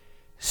want,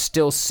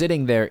 still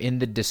sitting there in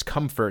the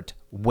discomfort,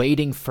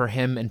 waiting for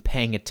him and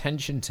paying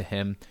attention to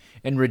him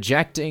and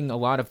rejecting a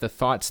lot of the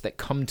thoughts that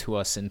come to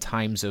us in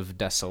times of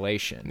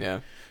desolation. Yeah.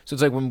 So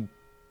it's like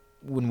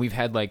when we've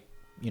had, like,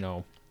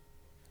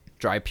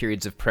 dry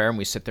periods of prayer and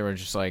we sit there and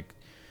just like,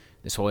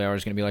 this holy hour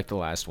is going to be like the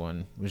last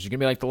one. Which is going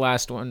to be like the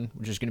last one.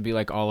 Which is going to be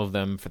like all of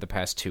them for the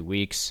past 2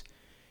 weeks.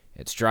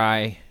 It's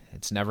dry.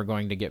 It's never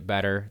going to get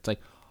better. It's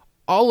like,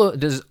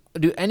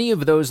 do any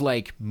of those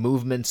like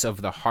movements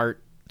of the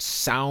heart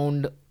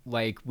sound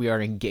like we are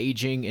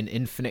engaging an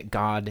infinite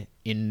God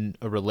in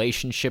a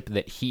relationship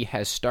that he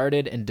has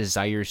started and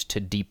desires to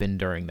deepen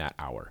during that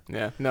hour?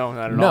 Yeah. No,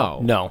 not at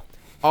all. No.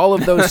 All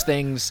of those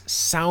things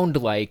sound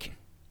like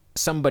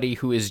somebody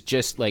who is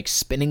just like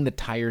spinning the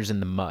tires in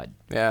the mud.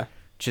 Yeah.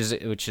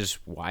 Which is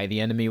why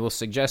the enemy will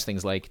suggest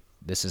things like,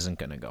 this isn't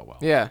going to go well.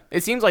 Yeah.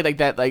 It seems like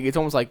that, like it's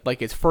almost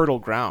like it's fertile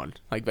ground,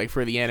 like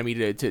for the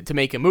enemy to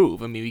make a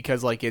move. I mean,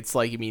 because like it's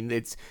like,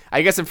 it's,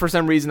 I guess for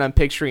some reason I'm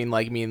picturing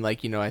like,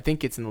 I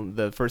think it's in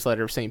the first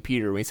letter of St.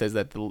 Peter when he says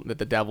that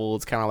the devil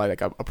is kind of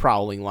like a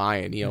prowling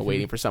lion,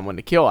 waiting for someone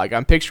to kill. Like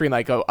I'm picturing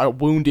like a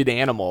wounded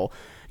animal,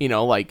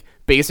 like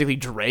basically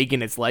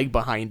dragging its leg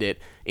behind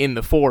it in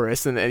the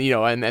forest, and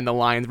the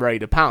lion's ready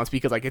to pounce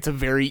because like it's a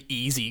very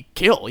easy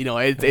kill.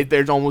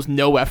 There's almost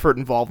no effort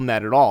involved in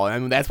that at all,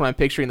 and that's what I'm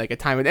picturing, like a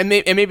time, and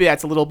maybe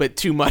that's a little bit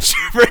too much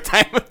for a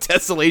time of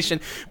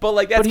desolation, but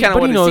like that's kind of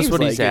what he it knows seems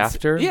what like. He's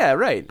after. Yeah,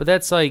 right. But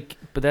that's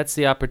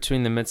the opportunity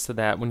in the midst of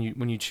that when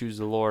you choose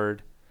the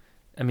Lord.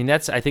 I mean,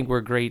 that's, I think,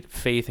 where great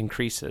faith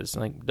increases.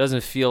 Like, it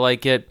doesn't feel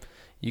like it.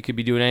 You could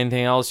be doing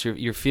anything else.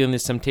 You're feeling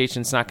this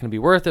temptation. It's not going to be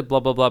worth it, blah,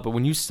 blah, blah. But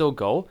when you still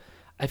go,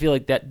 I feel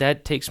like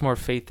that takes more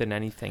faith than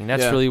anything.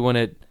 That's really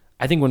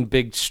when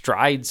big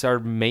strides are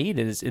made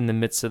is in the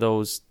midst of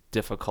those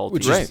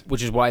difficulties.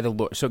 Which is why the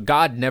Lord, so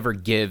God never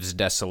gives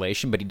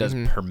desolation, but he does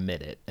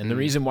permit it. And the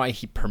reason why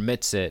he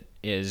permits it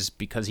is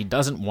because he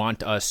doesn't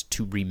want us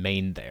to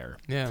remain there.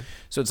 Yeah.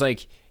 So it's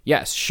like,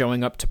 yes,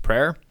 showing up to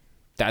prayer,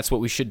 that's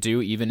what we should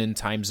do even in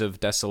times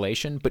of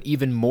desolation. But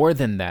even more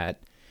than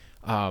that,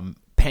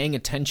 paying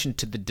attention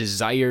to the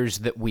desires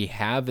that we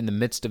have in the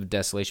midst of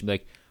desolation. Be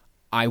like,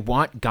 I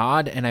want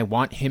God and I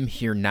want him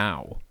here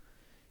now.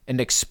 And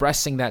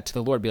expressing that to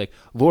the Lord. Be like,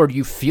 Lord,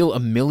 you feel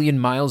 1,000,000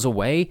 miles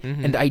away,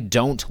 and I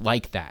don't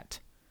like that.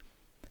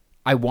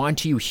 I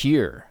want you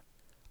here.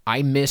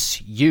 I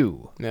miss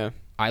you. Yeah.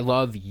 I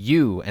love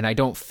you, and I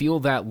don't feel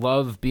that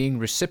love being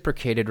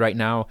reciprocated right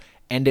now,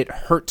 and it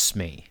hurts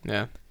me.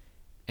 Yeah.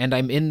 And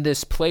I'm in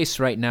this place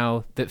right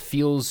now that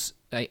feels,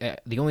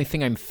 the only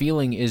thing I'm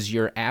feeling is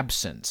your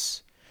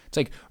absence. It's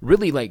like,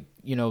 really, like,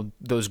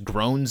 those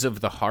groans of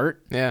the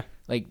heart. Yeah.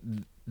 Like,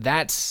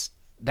 that's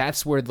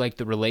where, like,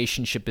 the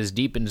relationship is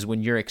deepened, is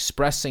when you're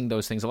expressing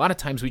those things. A lot of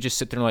times we just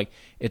sit there and like,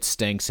 it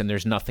stinks and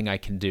there's nothing I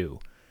can do.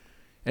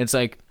 And it's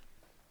like,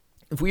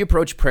 if we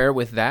approach prayer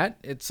with that,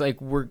 it's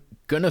like we're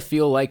going to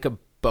feel like a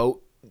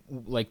boat,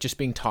 like just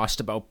being tossed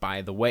about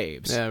by the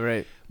waves. Yeah,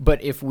 right.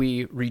 But if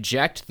we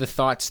reject the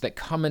thoughts that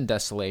come in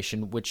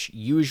desolation, which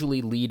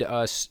usually lead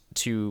us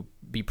to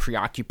be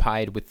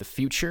preoccupied with the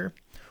future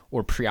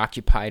or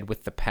preoccupied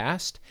with the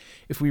past,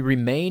 if we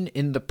remain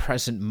in the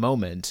present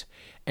moment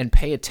and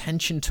pay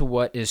attention to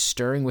what is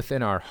stirring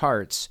within our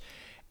hearts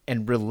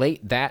and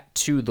relate that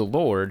to the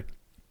Lord,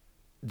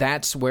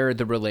 that's where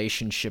the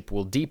relationship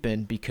will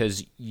deepen,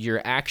 because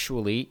you're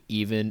actually,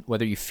 even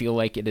whether you feel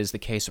like it is the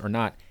case or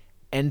not,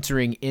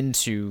 entering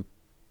into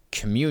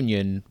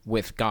communion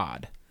with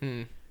God.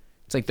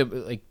 It's like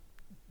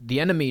the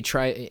enemy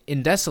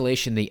in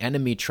desolation, the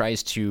enemy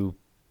tries to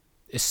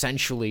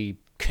essentially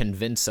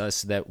convince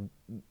us that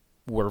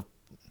we're,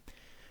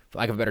 for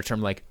lack of a better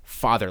term, like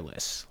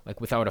fatherless,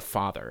 like without a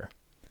father,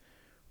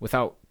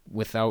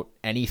 without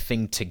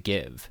anything to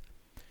give.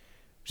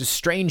 It's a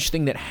strange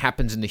thing that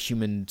happens in the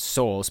human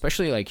soul,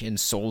 especially like in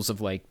souls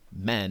of like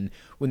men,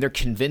 when they're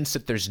convinced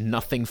that there's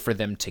nothing for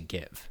them to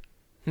give.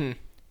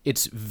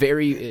 It's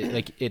very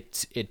like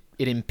it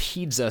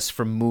impedes us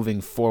from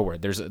moving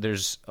forward.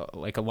 There's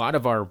like a lot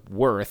of our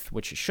worth,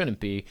 which it shouldn't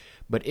be,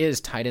 but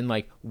is tied in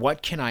like,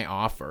 what can I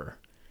offer?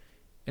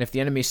 And if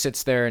the enemy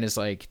sits there and is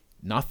like,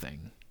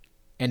 nothing,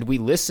 and we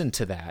listen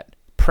to that,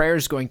 prayer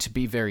is going to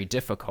be very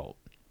difficult,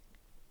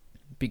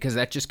 because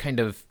that just kind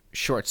of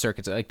short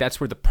circuits. Like, that's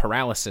where the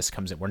paralysis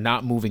comes in. We're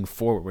not moving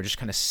forward. We're just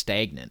kind of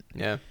stagnant.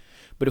 Yeah.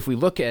 But if we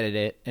look at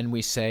it and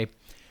we say,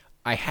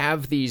 I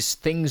have these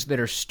things that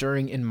are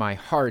stirring in my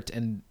heart,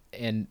 and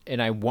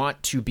I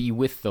want to be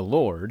with the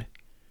Lord.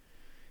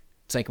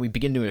 It's like we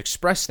begin to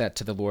express that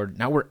to the Lord.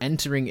 Now we're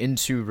entering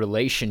into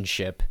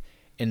relationship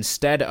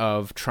instead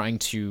of trying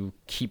to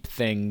keep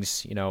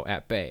things,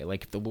 at bay.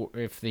 Like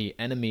if the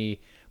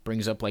enemy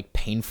brings up like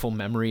painful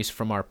memories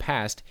from our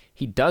past,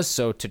 he does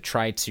so to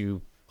try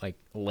to like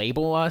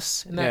label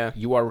us in that. Yeah.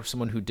 You are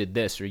someone who did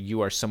this, or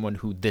you are someone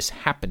who this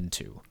happened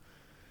to.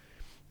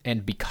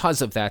 And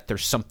because of that,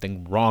 there's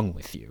something wrong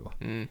with you.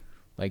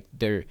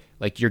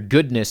 Like your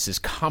goodness is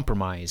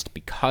compromised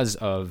because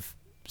of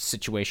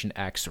situation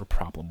X or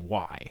problem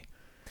Y.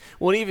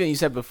 Well, even you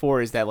said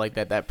before is that like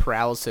that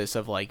paralysis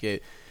of like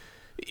it.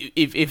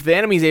 If the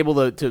enemy is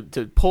able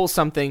to pull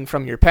something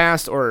from your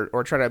past or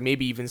try to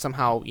maybe even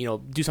somehow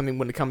do something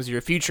when it comes to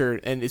your future,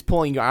 and is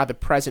pulling you out of the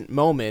present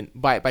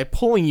moment, by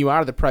pulling you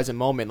out of the present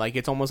moment, like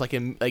it's almost like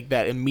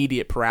that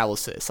immediate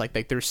paralysis,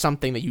 like there's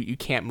something that you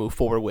can't move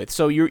forward with.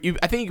 So I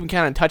think you've been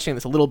kind of touching on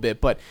this a little bit,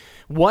 but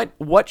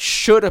what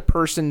should a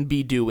person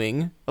be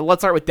doing?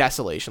 Let's start with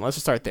desolation. Let's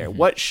just start there.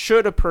 What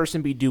should a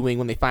person be doing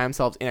when they find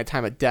themselves in a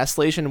time of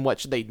desolation, and what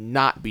should they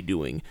not be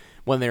doing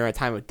when they're in a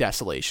time of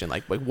desolation?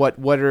 Like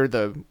what are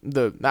the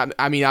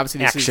I mean, obviously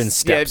this action is,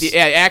 steps.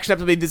 Action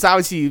steps. It's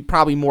obviously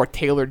probably more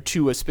tailored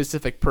to a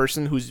specific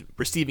person who's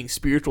receiving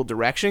spiritual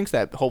directions,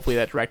 that hopefully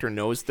that director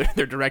knows their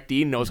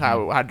directee, knows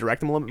how to direct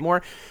them a little bit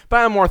more. But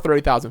on a more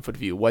 30,000-foot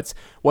view,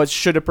 what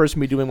should a person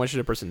be doing? What should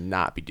a person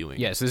not be doing?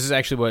 Yes, this is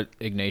actually what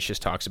Ignatius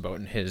talks about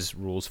in his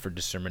rules for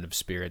discernment of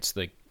spirits.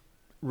 Like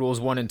rules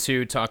 1 and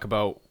 2 talk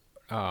about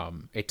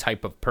a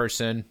type of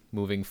person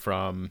moving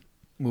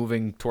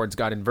towards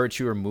God in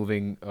virtue, or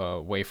moving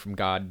away from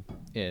God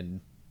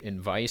in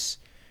vice.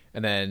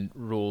 And then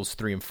rules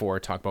 3 and 4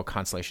 talk about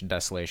consolation,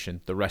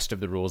 desolation. The rest of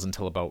the rules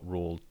until about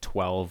rule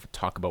 12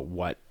 talk about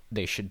what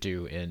they should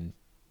do in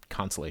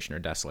consolation or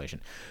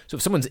desolation. So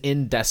if someone's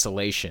in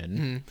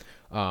desolation,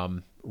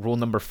 rule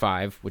number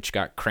 5, which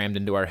got crammed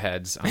into our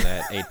heads on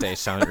that 8-day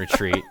silent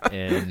retreat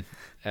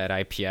at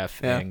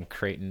IPF in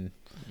Creighton,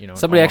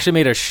 somebody actually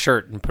made a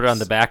shirt and put it on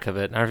the back of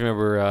it. I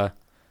remember, I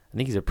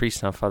think he's a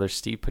priest now, Father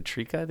Steve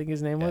Patrica, I think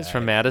his name was,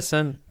 from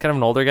Madison. Kind of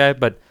an older guy,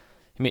 but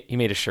he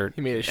made a shirt.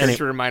 He made a shirt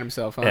to remind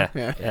himself, huh?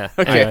 Yeah.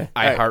 Okay. Anyway.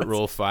 I Heart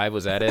Rule 5,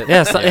 was that it?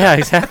 Yeah,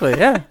 exactly.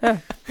 Yeah.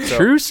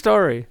 True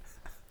story.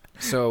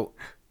 So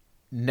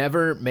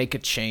never make a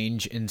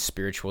change in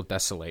spiritual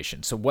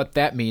desolation. So what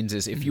that means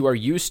is, if you are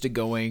used to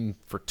going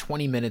for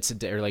 20 minutes a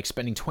day, or like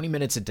spending 20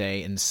 minutes a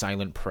day in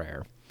silent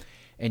prayer,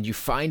 and you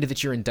find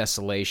that you're in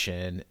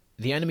desolation,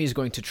 the enemy is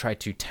going to try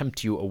to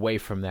tempt you away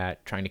from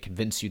that, trying to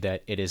convince you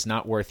that it is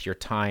not worth your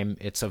time,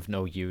 it's of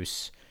no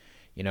use.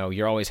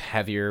 You're always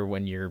heavier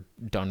when you're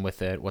done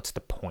with it. What's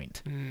the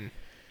point?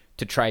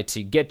 to try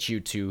to get you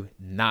to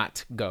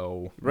not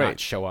go, Right. not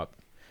show up.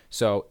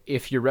 So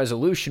if your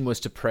resolution was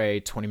to pray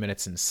 20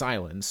 minutes in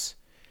silence,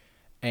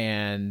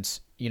 and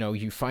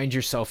you find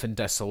yourself in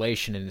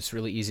desolation, and it's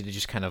really easy to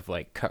just kind of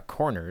like cut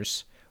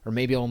corners, or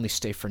maybe I'll only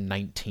stay for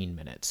 19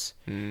 minutes.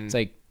 It's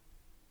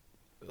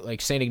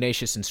like St.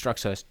 Ignatius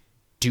instructs us,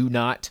 do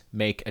not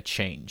make a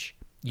change.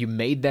 You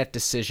made that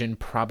decision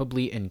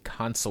probably in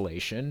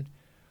consolation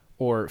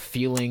or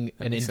feeling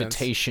an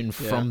invitation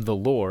from the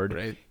Lord.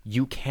 Right.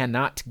 You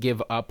cannot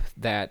give up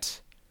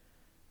that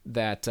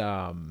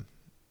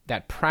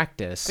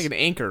practice. It's like an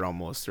anchor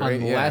almost, right?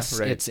 Unless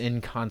right. it's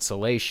in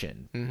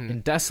consolation.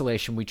 In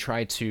desolation, we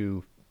try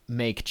to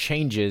make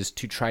changes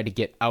to try to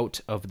get out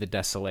of the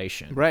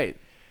desolation. Right.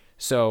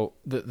 So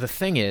the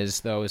thing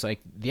is, though, is like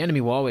the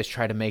enemy will always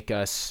try to make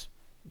us,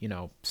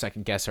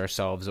 second guess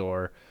ourselves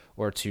or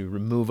to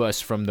remove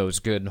us from those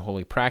good and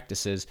holy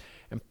practices.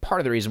 And part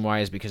of the reason why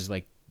is because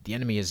like the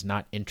enemy is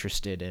not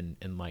interested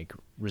in like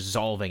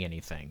resolving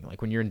anything.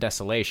 Like when you're in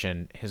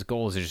desolation, his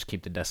goal is to just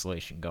keep the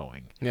desolation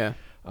going. Yeah.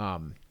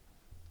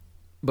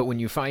 But when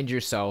you find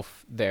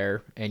yourself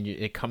there and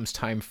it comes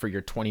time for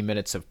your 20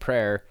 minutes of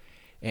prayer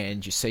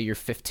and you say you're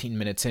 15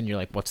 minutes in, you're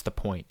like, what's the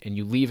point? And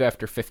you leave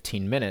after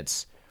 15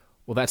 minutes.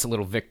 Well, that's a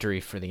little victory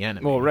for the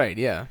enemy. Well, right.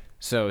 Yeah.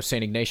 So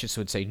St. Ignatius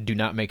would say, do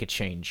not make a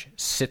change.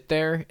 Sit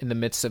there in the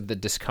midst of the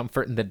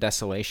discomfort and the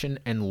desolation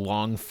and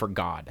long for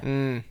God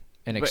and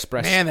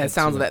express. Man, that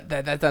sounds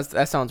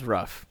that sounds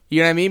rough.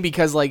 You know what I mean?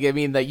 Because like I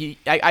mean,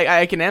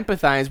 I can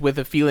empathize with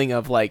the feeling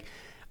of like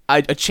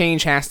a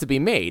change has to be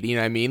made. You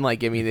know what I mean?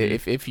 Like I mean,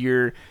 if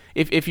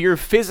you're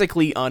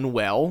physically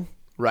unwell.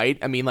 Right?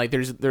 I mean, like,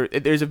 there's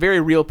a very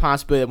real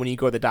possibility that when you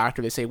go to the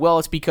doctor, they say, well,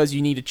 it's because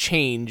you need to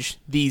change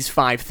these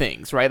 5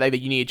 things, right? Like,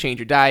 you need to change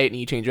your diet, and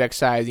you need to change your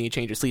exercise, and you need to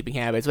change your sleeping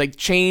habits. Like,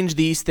 change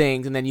these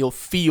things, and then you'll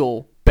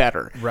feel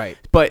better. Right.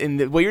 But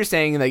what you're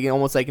saying, like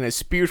almost like in a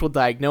spiritual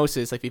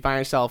diagnosis, like if you find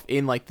yourself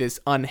in like this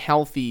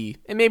unhealthy,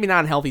 and maybe not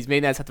unhealthy, maybe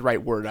that's not the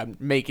right word. I'm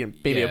making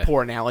maybe a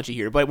poor analogy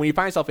here. But when you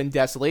find yourself in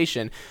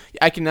desolation,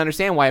 I can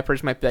understand why a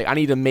person might be like, I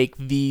need to make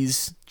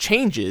these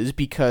changes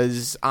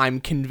because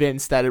I'm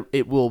convinced that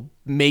it will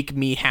make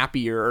me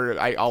happier, or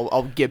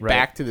I'll get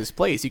back to this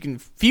place. You can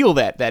feel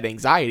that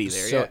anxiety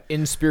there. So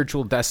in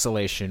spiritual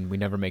desolation, we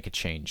never make a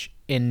change.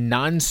 In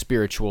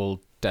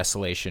non-spiritual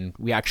desolation,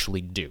 we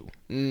actually do.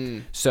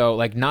 So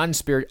like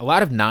a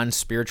lot of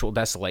non-spiritual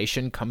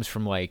desolation comes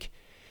from like,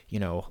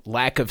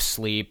 lack of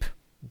sleep,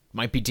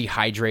 might be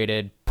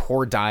dehydrated,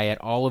 poor diet.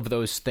 All of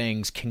those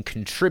things can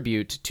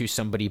contribute to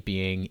somebody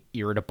being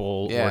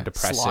irritable or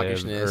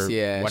depressive or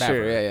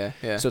whatever.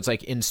 Sure, So it's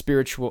like in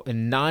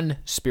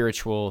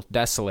non-spiritual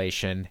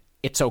desolation,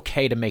 it's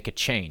okay to make a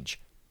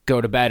change. Go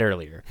to bed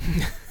earlier.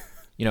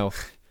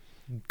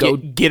 Go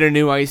get a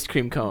new ice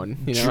cream cone.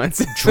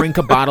 Drink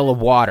a bottle of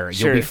water.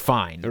 Sure. You'll be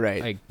fine.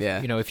 Right. Like,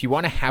 if you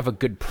want to have a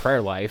good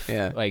prayer life,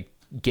 like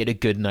get a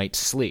good night's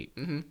sleep.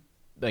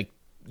 Like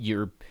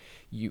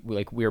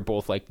we're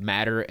both like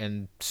matter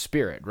and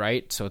spirit,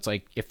 right? So it's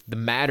like if the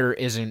matter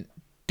isn't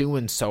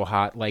doing so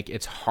hot, like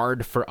it's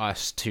hard for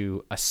us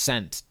to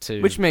assent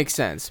to, which makes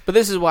sense. But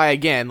this is why,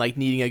 again, like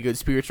needing a good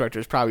spirit director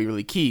is probably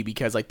really key,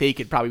 because like they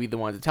could probably be the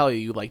ones to tell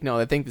you like, no,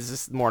 I think this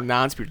is more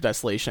non-spiritual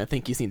desolation. I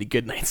think you just need a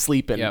good night's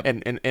sleep and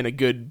a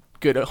good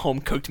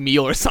home cooked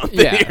meal or something.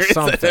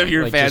 Instead of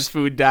your like fast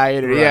food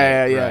diet. Or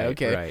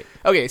okay.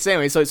 So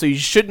anyway, so you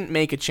shouldn't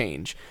make a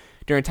change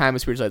during time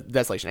of spiritual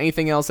desolation.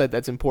 Anything else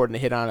that's important to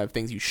hit on of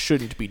things you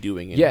shouldn't be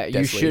doing in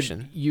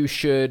desolation? You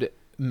should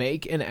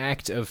make an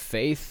act of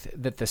faith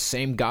that the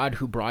same God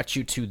who brought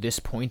you to this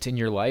point in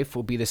your life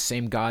will be the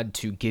same God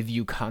to give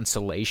you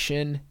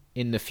consolation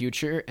in the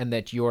future, and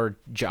that your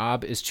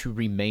job is to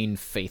remain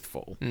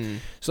faithful.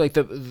 So like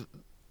the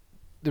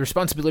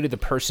responsibility of the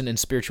person in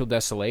spiritual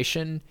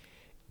desolation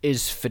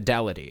is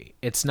fidelity.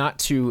 It's not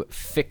to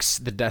fix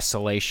the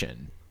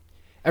desolation.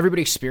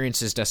 Everybody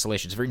experiences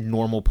desolation. It's a very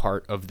normal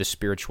part of the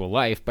spiritual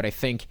life, but I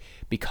think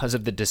because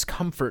of the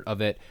discomfort of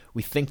it,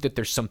 we think that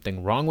there's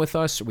something wrong with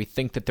us, or we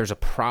think that there's a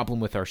problem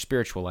with our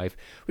spiritual life,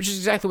 which is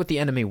exactly what the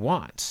enemy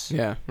wants.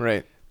 Yeah,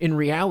 right. In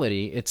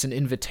reality, it's an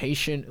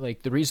invitation.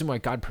 Like the reason why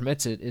God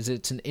permits it is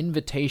it's an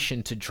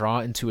invitation to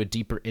draw into a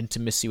deeper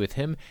intimacy with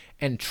him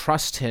and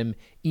trust him,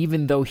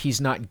 even though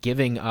he's not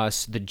giving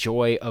us the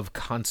joy of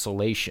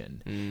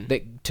consolation.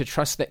 To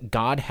trust that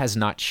God has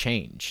not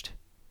changed.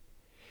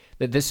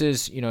 That this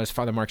is, as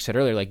Father Mark said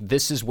earlier, like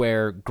this is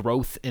where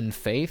growth in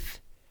faith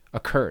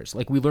occurs.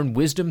 Like we learn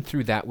wisdom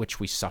through that which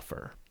we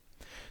suffer.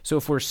 So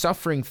if we're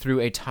suffering through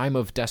a time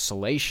of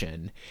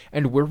desolation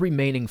and we're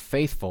remaining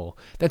faithful,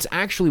 that's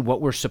actually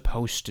what we're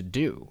supposed to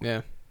do.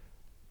 Yeah.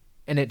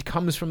 And it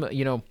comes from,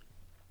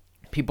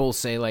 people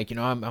say like,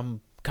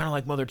 I'm kind of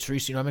like Mother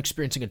Teresa, I'm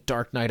experiencing a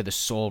dark night of the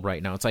soul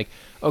right now. It's like,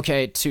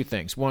 okay, 2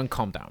 things. 1,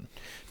 calm down.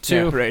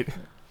 2,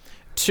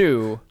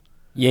 2,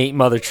 you ain't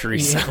Mother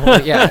Teresa.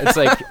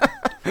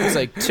 It's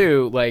like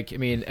 2, like, I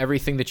mean,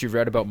 everything that you've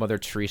read about Mother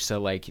Teresa,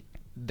 like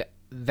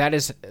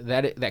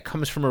that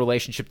comes from a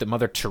relationship that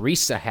Mother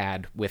Teresa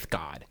had with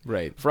God.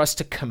 Right. For us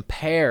to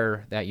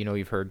compare that,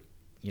 you've heard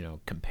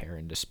compare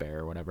and despair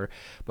or whatever.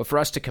 But for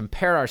us to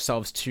compare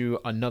ourselves to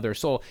another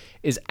soul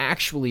is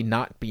actually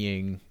not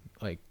being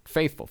like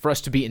faithful. For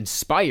us to be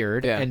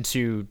inspired and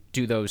to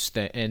do those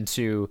things and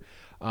to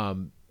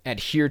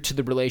adhere to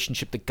the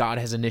relationship that God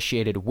has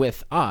initiated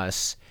with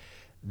us,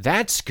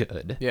 that's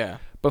good. Yeah.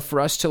 But for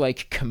us to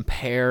like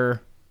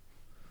compare,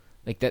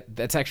 like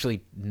that's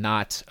actually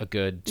not a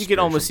good. You can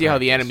almost see how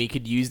the enemy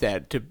could use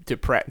that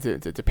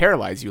to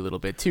paralyze you a little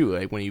bit too.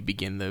 Like when you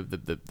begin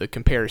the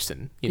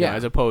comparison, know,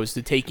 as opposed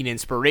to taking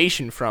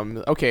inspiration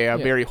from a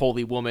very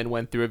holy woman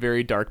went through a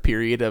very dark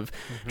period of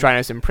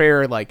dryness in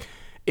prayer. Like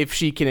if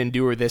she can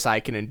endure this, I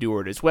can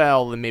endure it as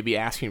well. And maybe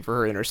asking for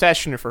her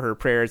intercession or for her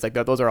prayers, like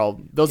those are all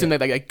those things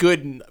like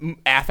good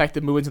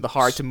affective movements of the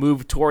heart to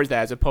move towards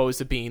that, as opposed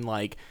to being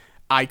like,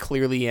 I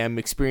clearly am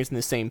experiencing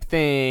the same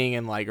thing,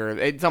 and like, or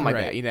something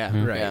like that,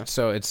 Right. Yeah.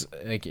 So it's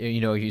like,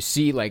 you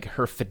see like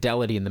her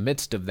fidelity in the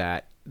midst of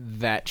that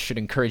should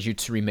encourage you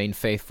to remain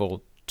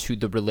faithful to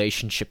the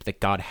relationship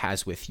that God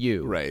has with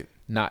you. Right.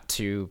 Not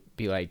to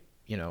be like,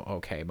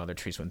 okay, Mother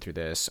Teresa went through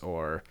this,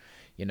 or,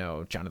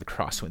 John of the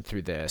Cross went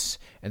through this,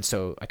 and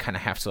so I kind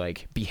of have to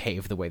like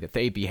behave the way that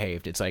they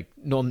behaved. It's like,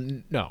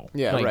 no.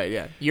 Yeah, like, right,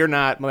 yeah. You're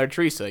not Mother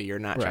Teresa, you're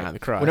not John of the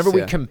Cross. Whenever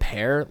we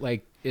compare,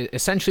 like,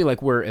 essentially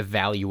like we're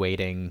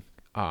evaluating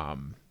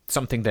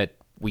something that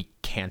we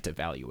can't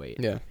evaluate.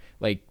 Yeah.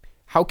 Like,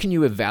 how can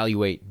you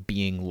evaluate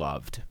being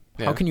loved?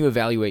 Yeah. How can you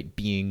evaluate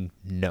being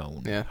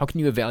known? Yeah. How can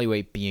you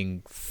evaluate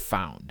being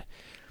found?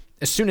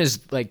 As soon as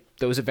like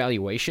those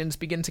evaluations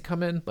begin to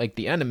come in, like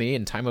the enemy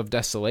in time of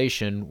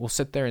desolation will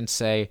sit there and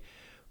say,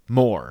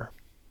 more.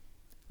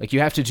 Like, you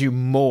have to do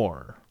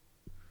more.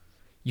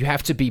 You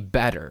have to be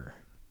better.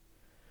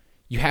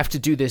 You have to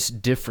do this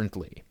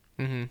differently.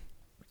 Mm-hmm.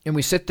 And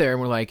we sit there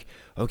and we're like,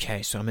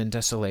 okay, so I'm in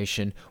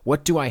desolation.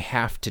 What do I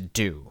have to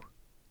do?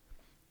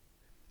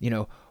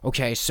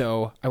 Okay,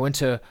 so I went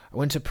to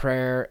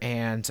prayer,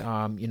 and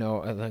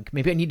like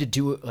maybe I need to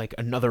do like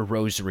another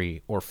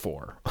rosary or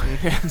 4.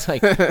 It's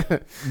like,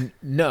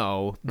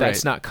 no,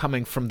 that's not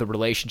coming from the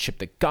relationship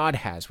that God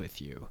has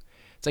with you.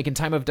 It's like in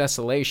time of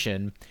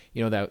desolation,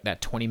 that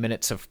 20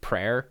 minutes of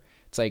prayer.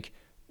 It's like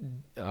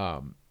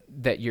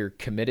that you're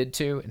committed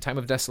to in time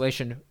of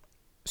desolation.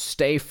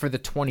 Stay for the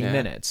 20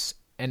 minutes.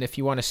 And if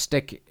you want to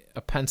stick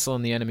a pencil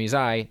in the enemy's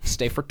eye,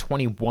 stay for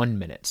 21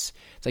 minutes.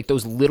 It's like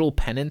those little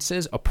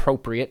penances,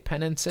 appropriate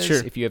penances.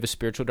 Sure. If you have a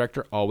spiritual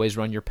director, always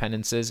run your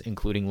penances,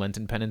 including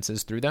Lenten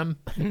penances, through them,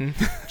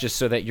 just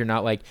so that you're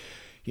not like,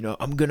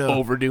 I'm going to...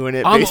 overdoing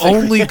it, I'm basically.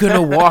 only going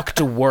to walk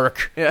to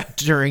work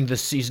during the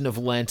season of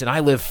Lent, and I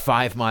live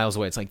 5 miles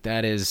away. It's like,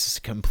 that is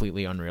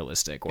completely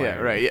unrealistic. Yeah,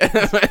 right,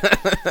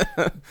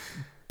 yeah.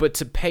 But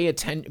to pay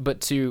attention,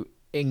 but to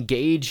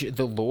engage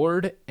the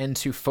Lord and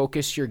to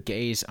focus your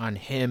gaze on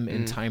Him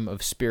in time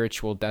of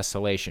spiritual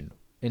desolation.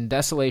 In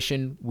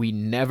desolation, we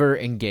never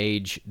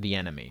engage the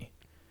enemy.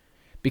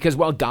 Because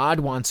while God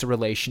wants a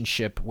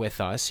relationship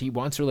with us, He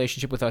wants a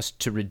relationship with us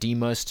to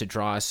redeem us, to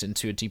draw us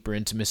into a deeper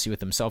intimacy with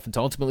Himself, and to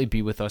ultimately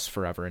be with us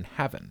forever in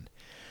heaven.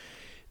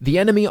 The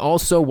enemy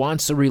also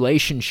wants a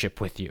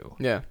relationship with you.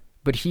 Yeah.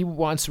 But he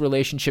wants a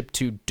relationship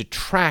to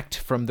detract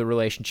from the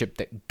relationship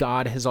that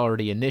God has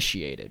already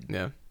initiated.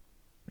 Yeah.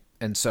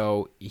 And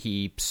so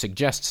he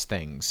suggests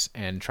things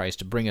and tries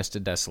to bring us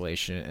to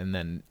desolation, and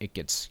then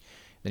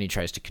he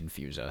tries to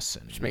confuse us.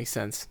 Which makes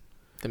sense.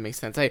 That makes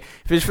sense.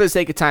 Just for the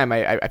sake of time,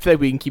 I feel like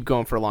we can keep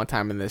going for a long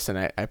time in this, and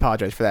I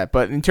apologize for that.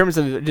 But in terms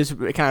of just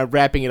kind of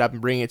wrapping it up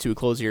and bringing it to a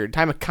close here,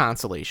 time of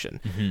consolation,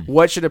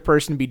 what should a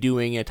person be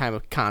doing in a time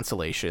of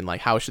consolation?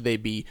 Like, how should they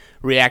be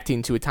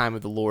reacting to a time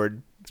of the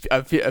Lord,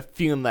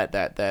 feeling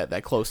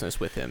that closeness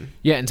with Him?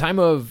 Yeah, in time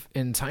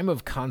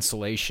of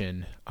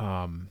consolation,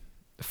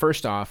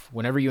 first off,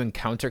 whenever you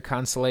encounter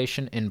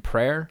consolation in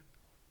prayer,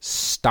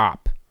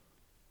 stop.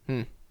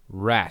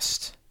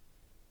 Rest.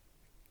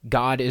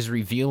 God is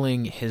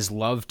revealing His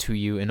love to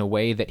you in a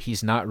way that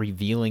He's not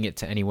revealing it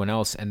to anyone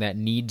else, and that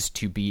needs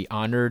to be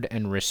honored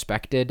and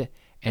respected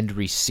and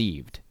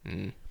received.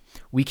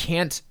 We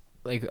can't,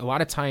 like, a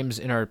lot of times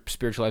in our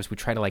spiritual lives, we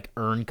try to like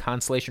earn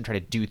consolation, try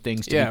to do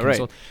things to be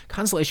consoled. Right.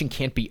 Consolation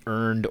can't be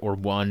earned or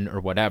won or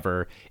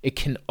whatever. It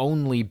can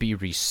only be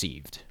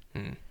received.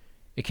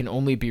 It can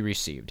only be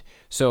received.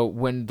 So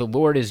when the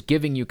Lord is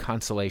giving you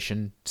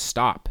consolation,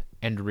 stop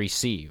and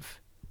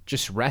receive.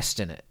 Just rest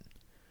in it.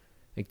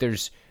 Like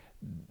there's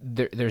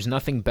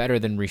nothing better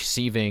than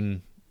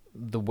receiving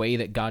the way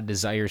that God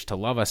desires to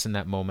love us in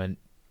that moment,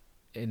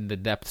 in the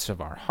depths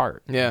of our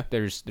heart. Yeah.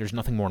 There's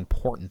nothing more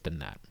important than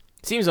that.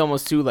 It seems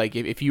almost too like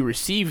if you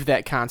receive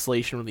that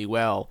consolation really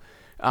well,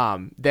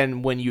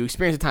 then when you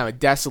experience a time of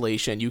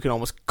desolation, you can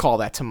almost call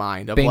that to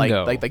mind of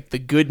like the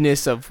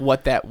goodness of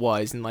what that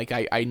was, and like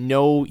I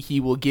know He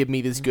will give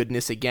me this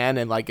goodness again,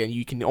 and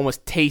you can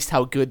almost taste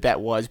how good that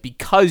was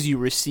because you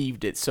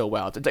received it so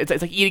well. It's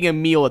like eating a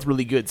meal that's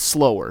really good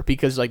slower,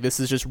 because like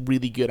this is just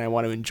really good and I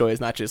want to enjoy it.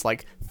 It's not just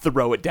like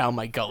throw it down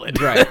my gullet.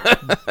 Right.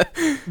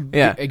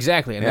 Yeah,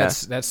 exactly. And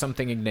that's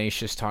something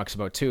Ignatius talks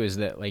about too, is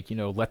that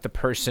let the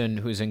person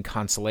who's in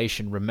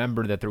consolation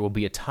remember that there will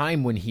be a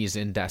time when he's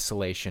in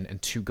desolation, and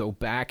to go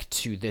back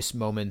to this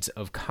moment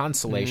of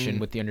consolation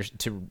with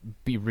to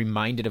be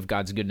reminded of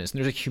God's goodness. And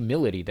there's a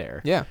humility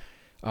there. Yeah.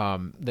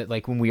 That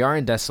like when we are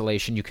in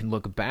desolation, you can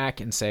look back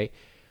and say,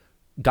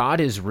 God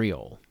is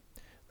real.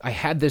 I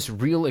had this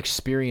real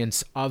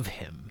experience of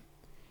him.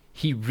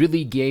 He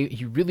really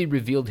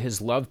revealed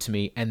his love to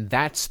me, and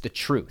that's the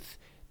truth.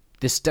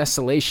 This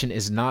desolation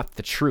is not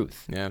the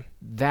truth. Yeah.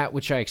 That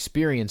which I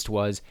experienced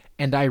was,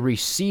 and I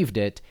received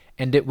it,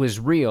 and it was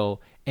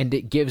real, and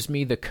it gives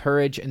me the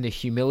courage and the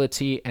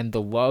humility and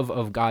the love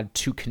of God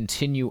to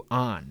continue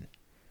on,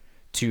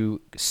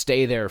 to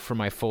stay there for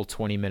my full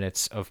 20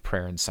 minutes of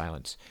prayer and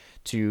silence,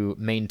 to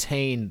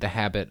maintain the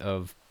habit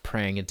of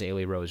praying a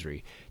daily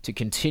rosary, to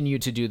continue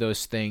to do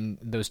those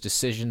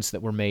decisions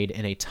that were made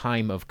in a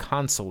time of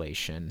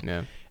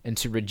consolation, and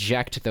to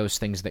reject those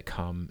things that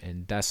come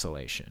in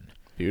desolation.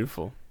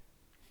 Beautiful.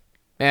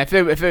 Man, I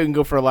feel it can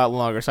go for a lot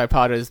longer, so I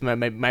apologize.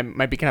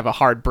 Might be kind of a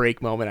hard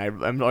break moment.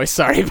 I'm always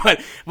sorry,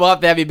 but we'll have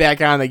to have you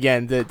back on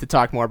again to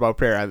talk more about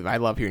prayer. I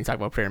love hearing you talk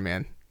about prayer,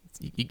 man.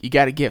 You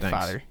got to give,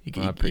 Father.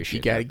 I appreciate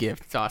you got to give.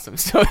 It's awesome.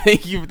 So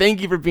thank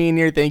you for being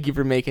here. Thank you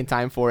for making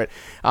time for it.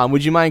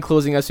 Would you mind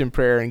closing us in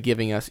prayer and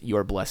giving us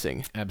your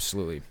blessing?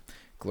 Absolutely.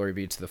 Glory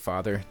be to the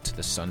Father, to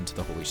the Son, to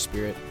the Holy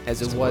Spirit,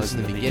 as it was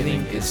in the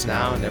beginning, is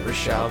now, and ever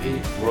shall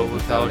be, world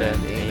without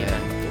end.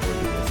 Amen.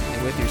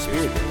 And with your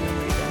Spirit.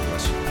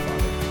 Bless you, the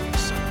Father, the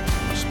Son, and the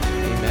Holy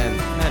Spirit. Amen.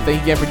 Thank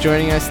you again for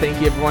joining us.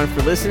 Thank you everyone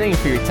for listening and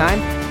for your time.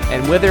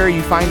 And whether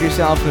you find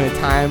yourself in a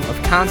time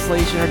of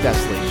consolation or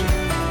desolation,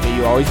 may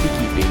you always be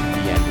keeping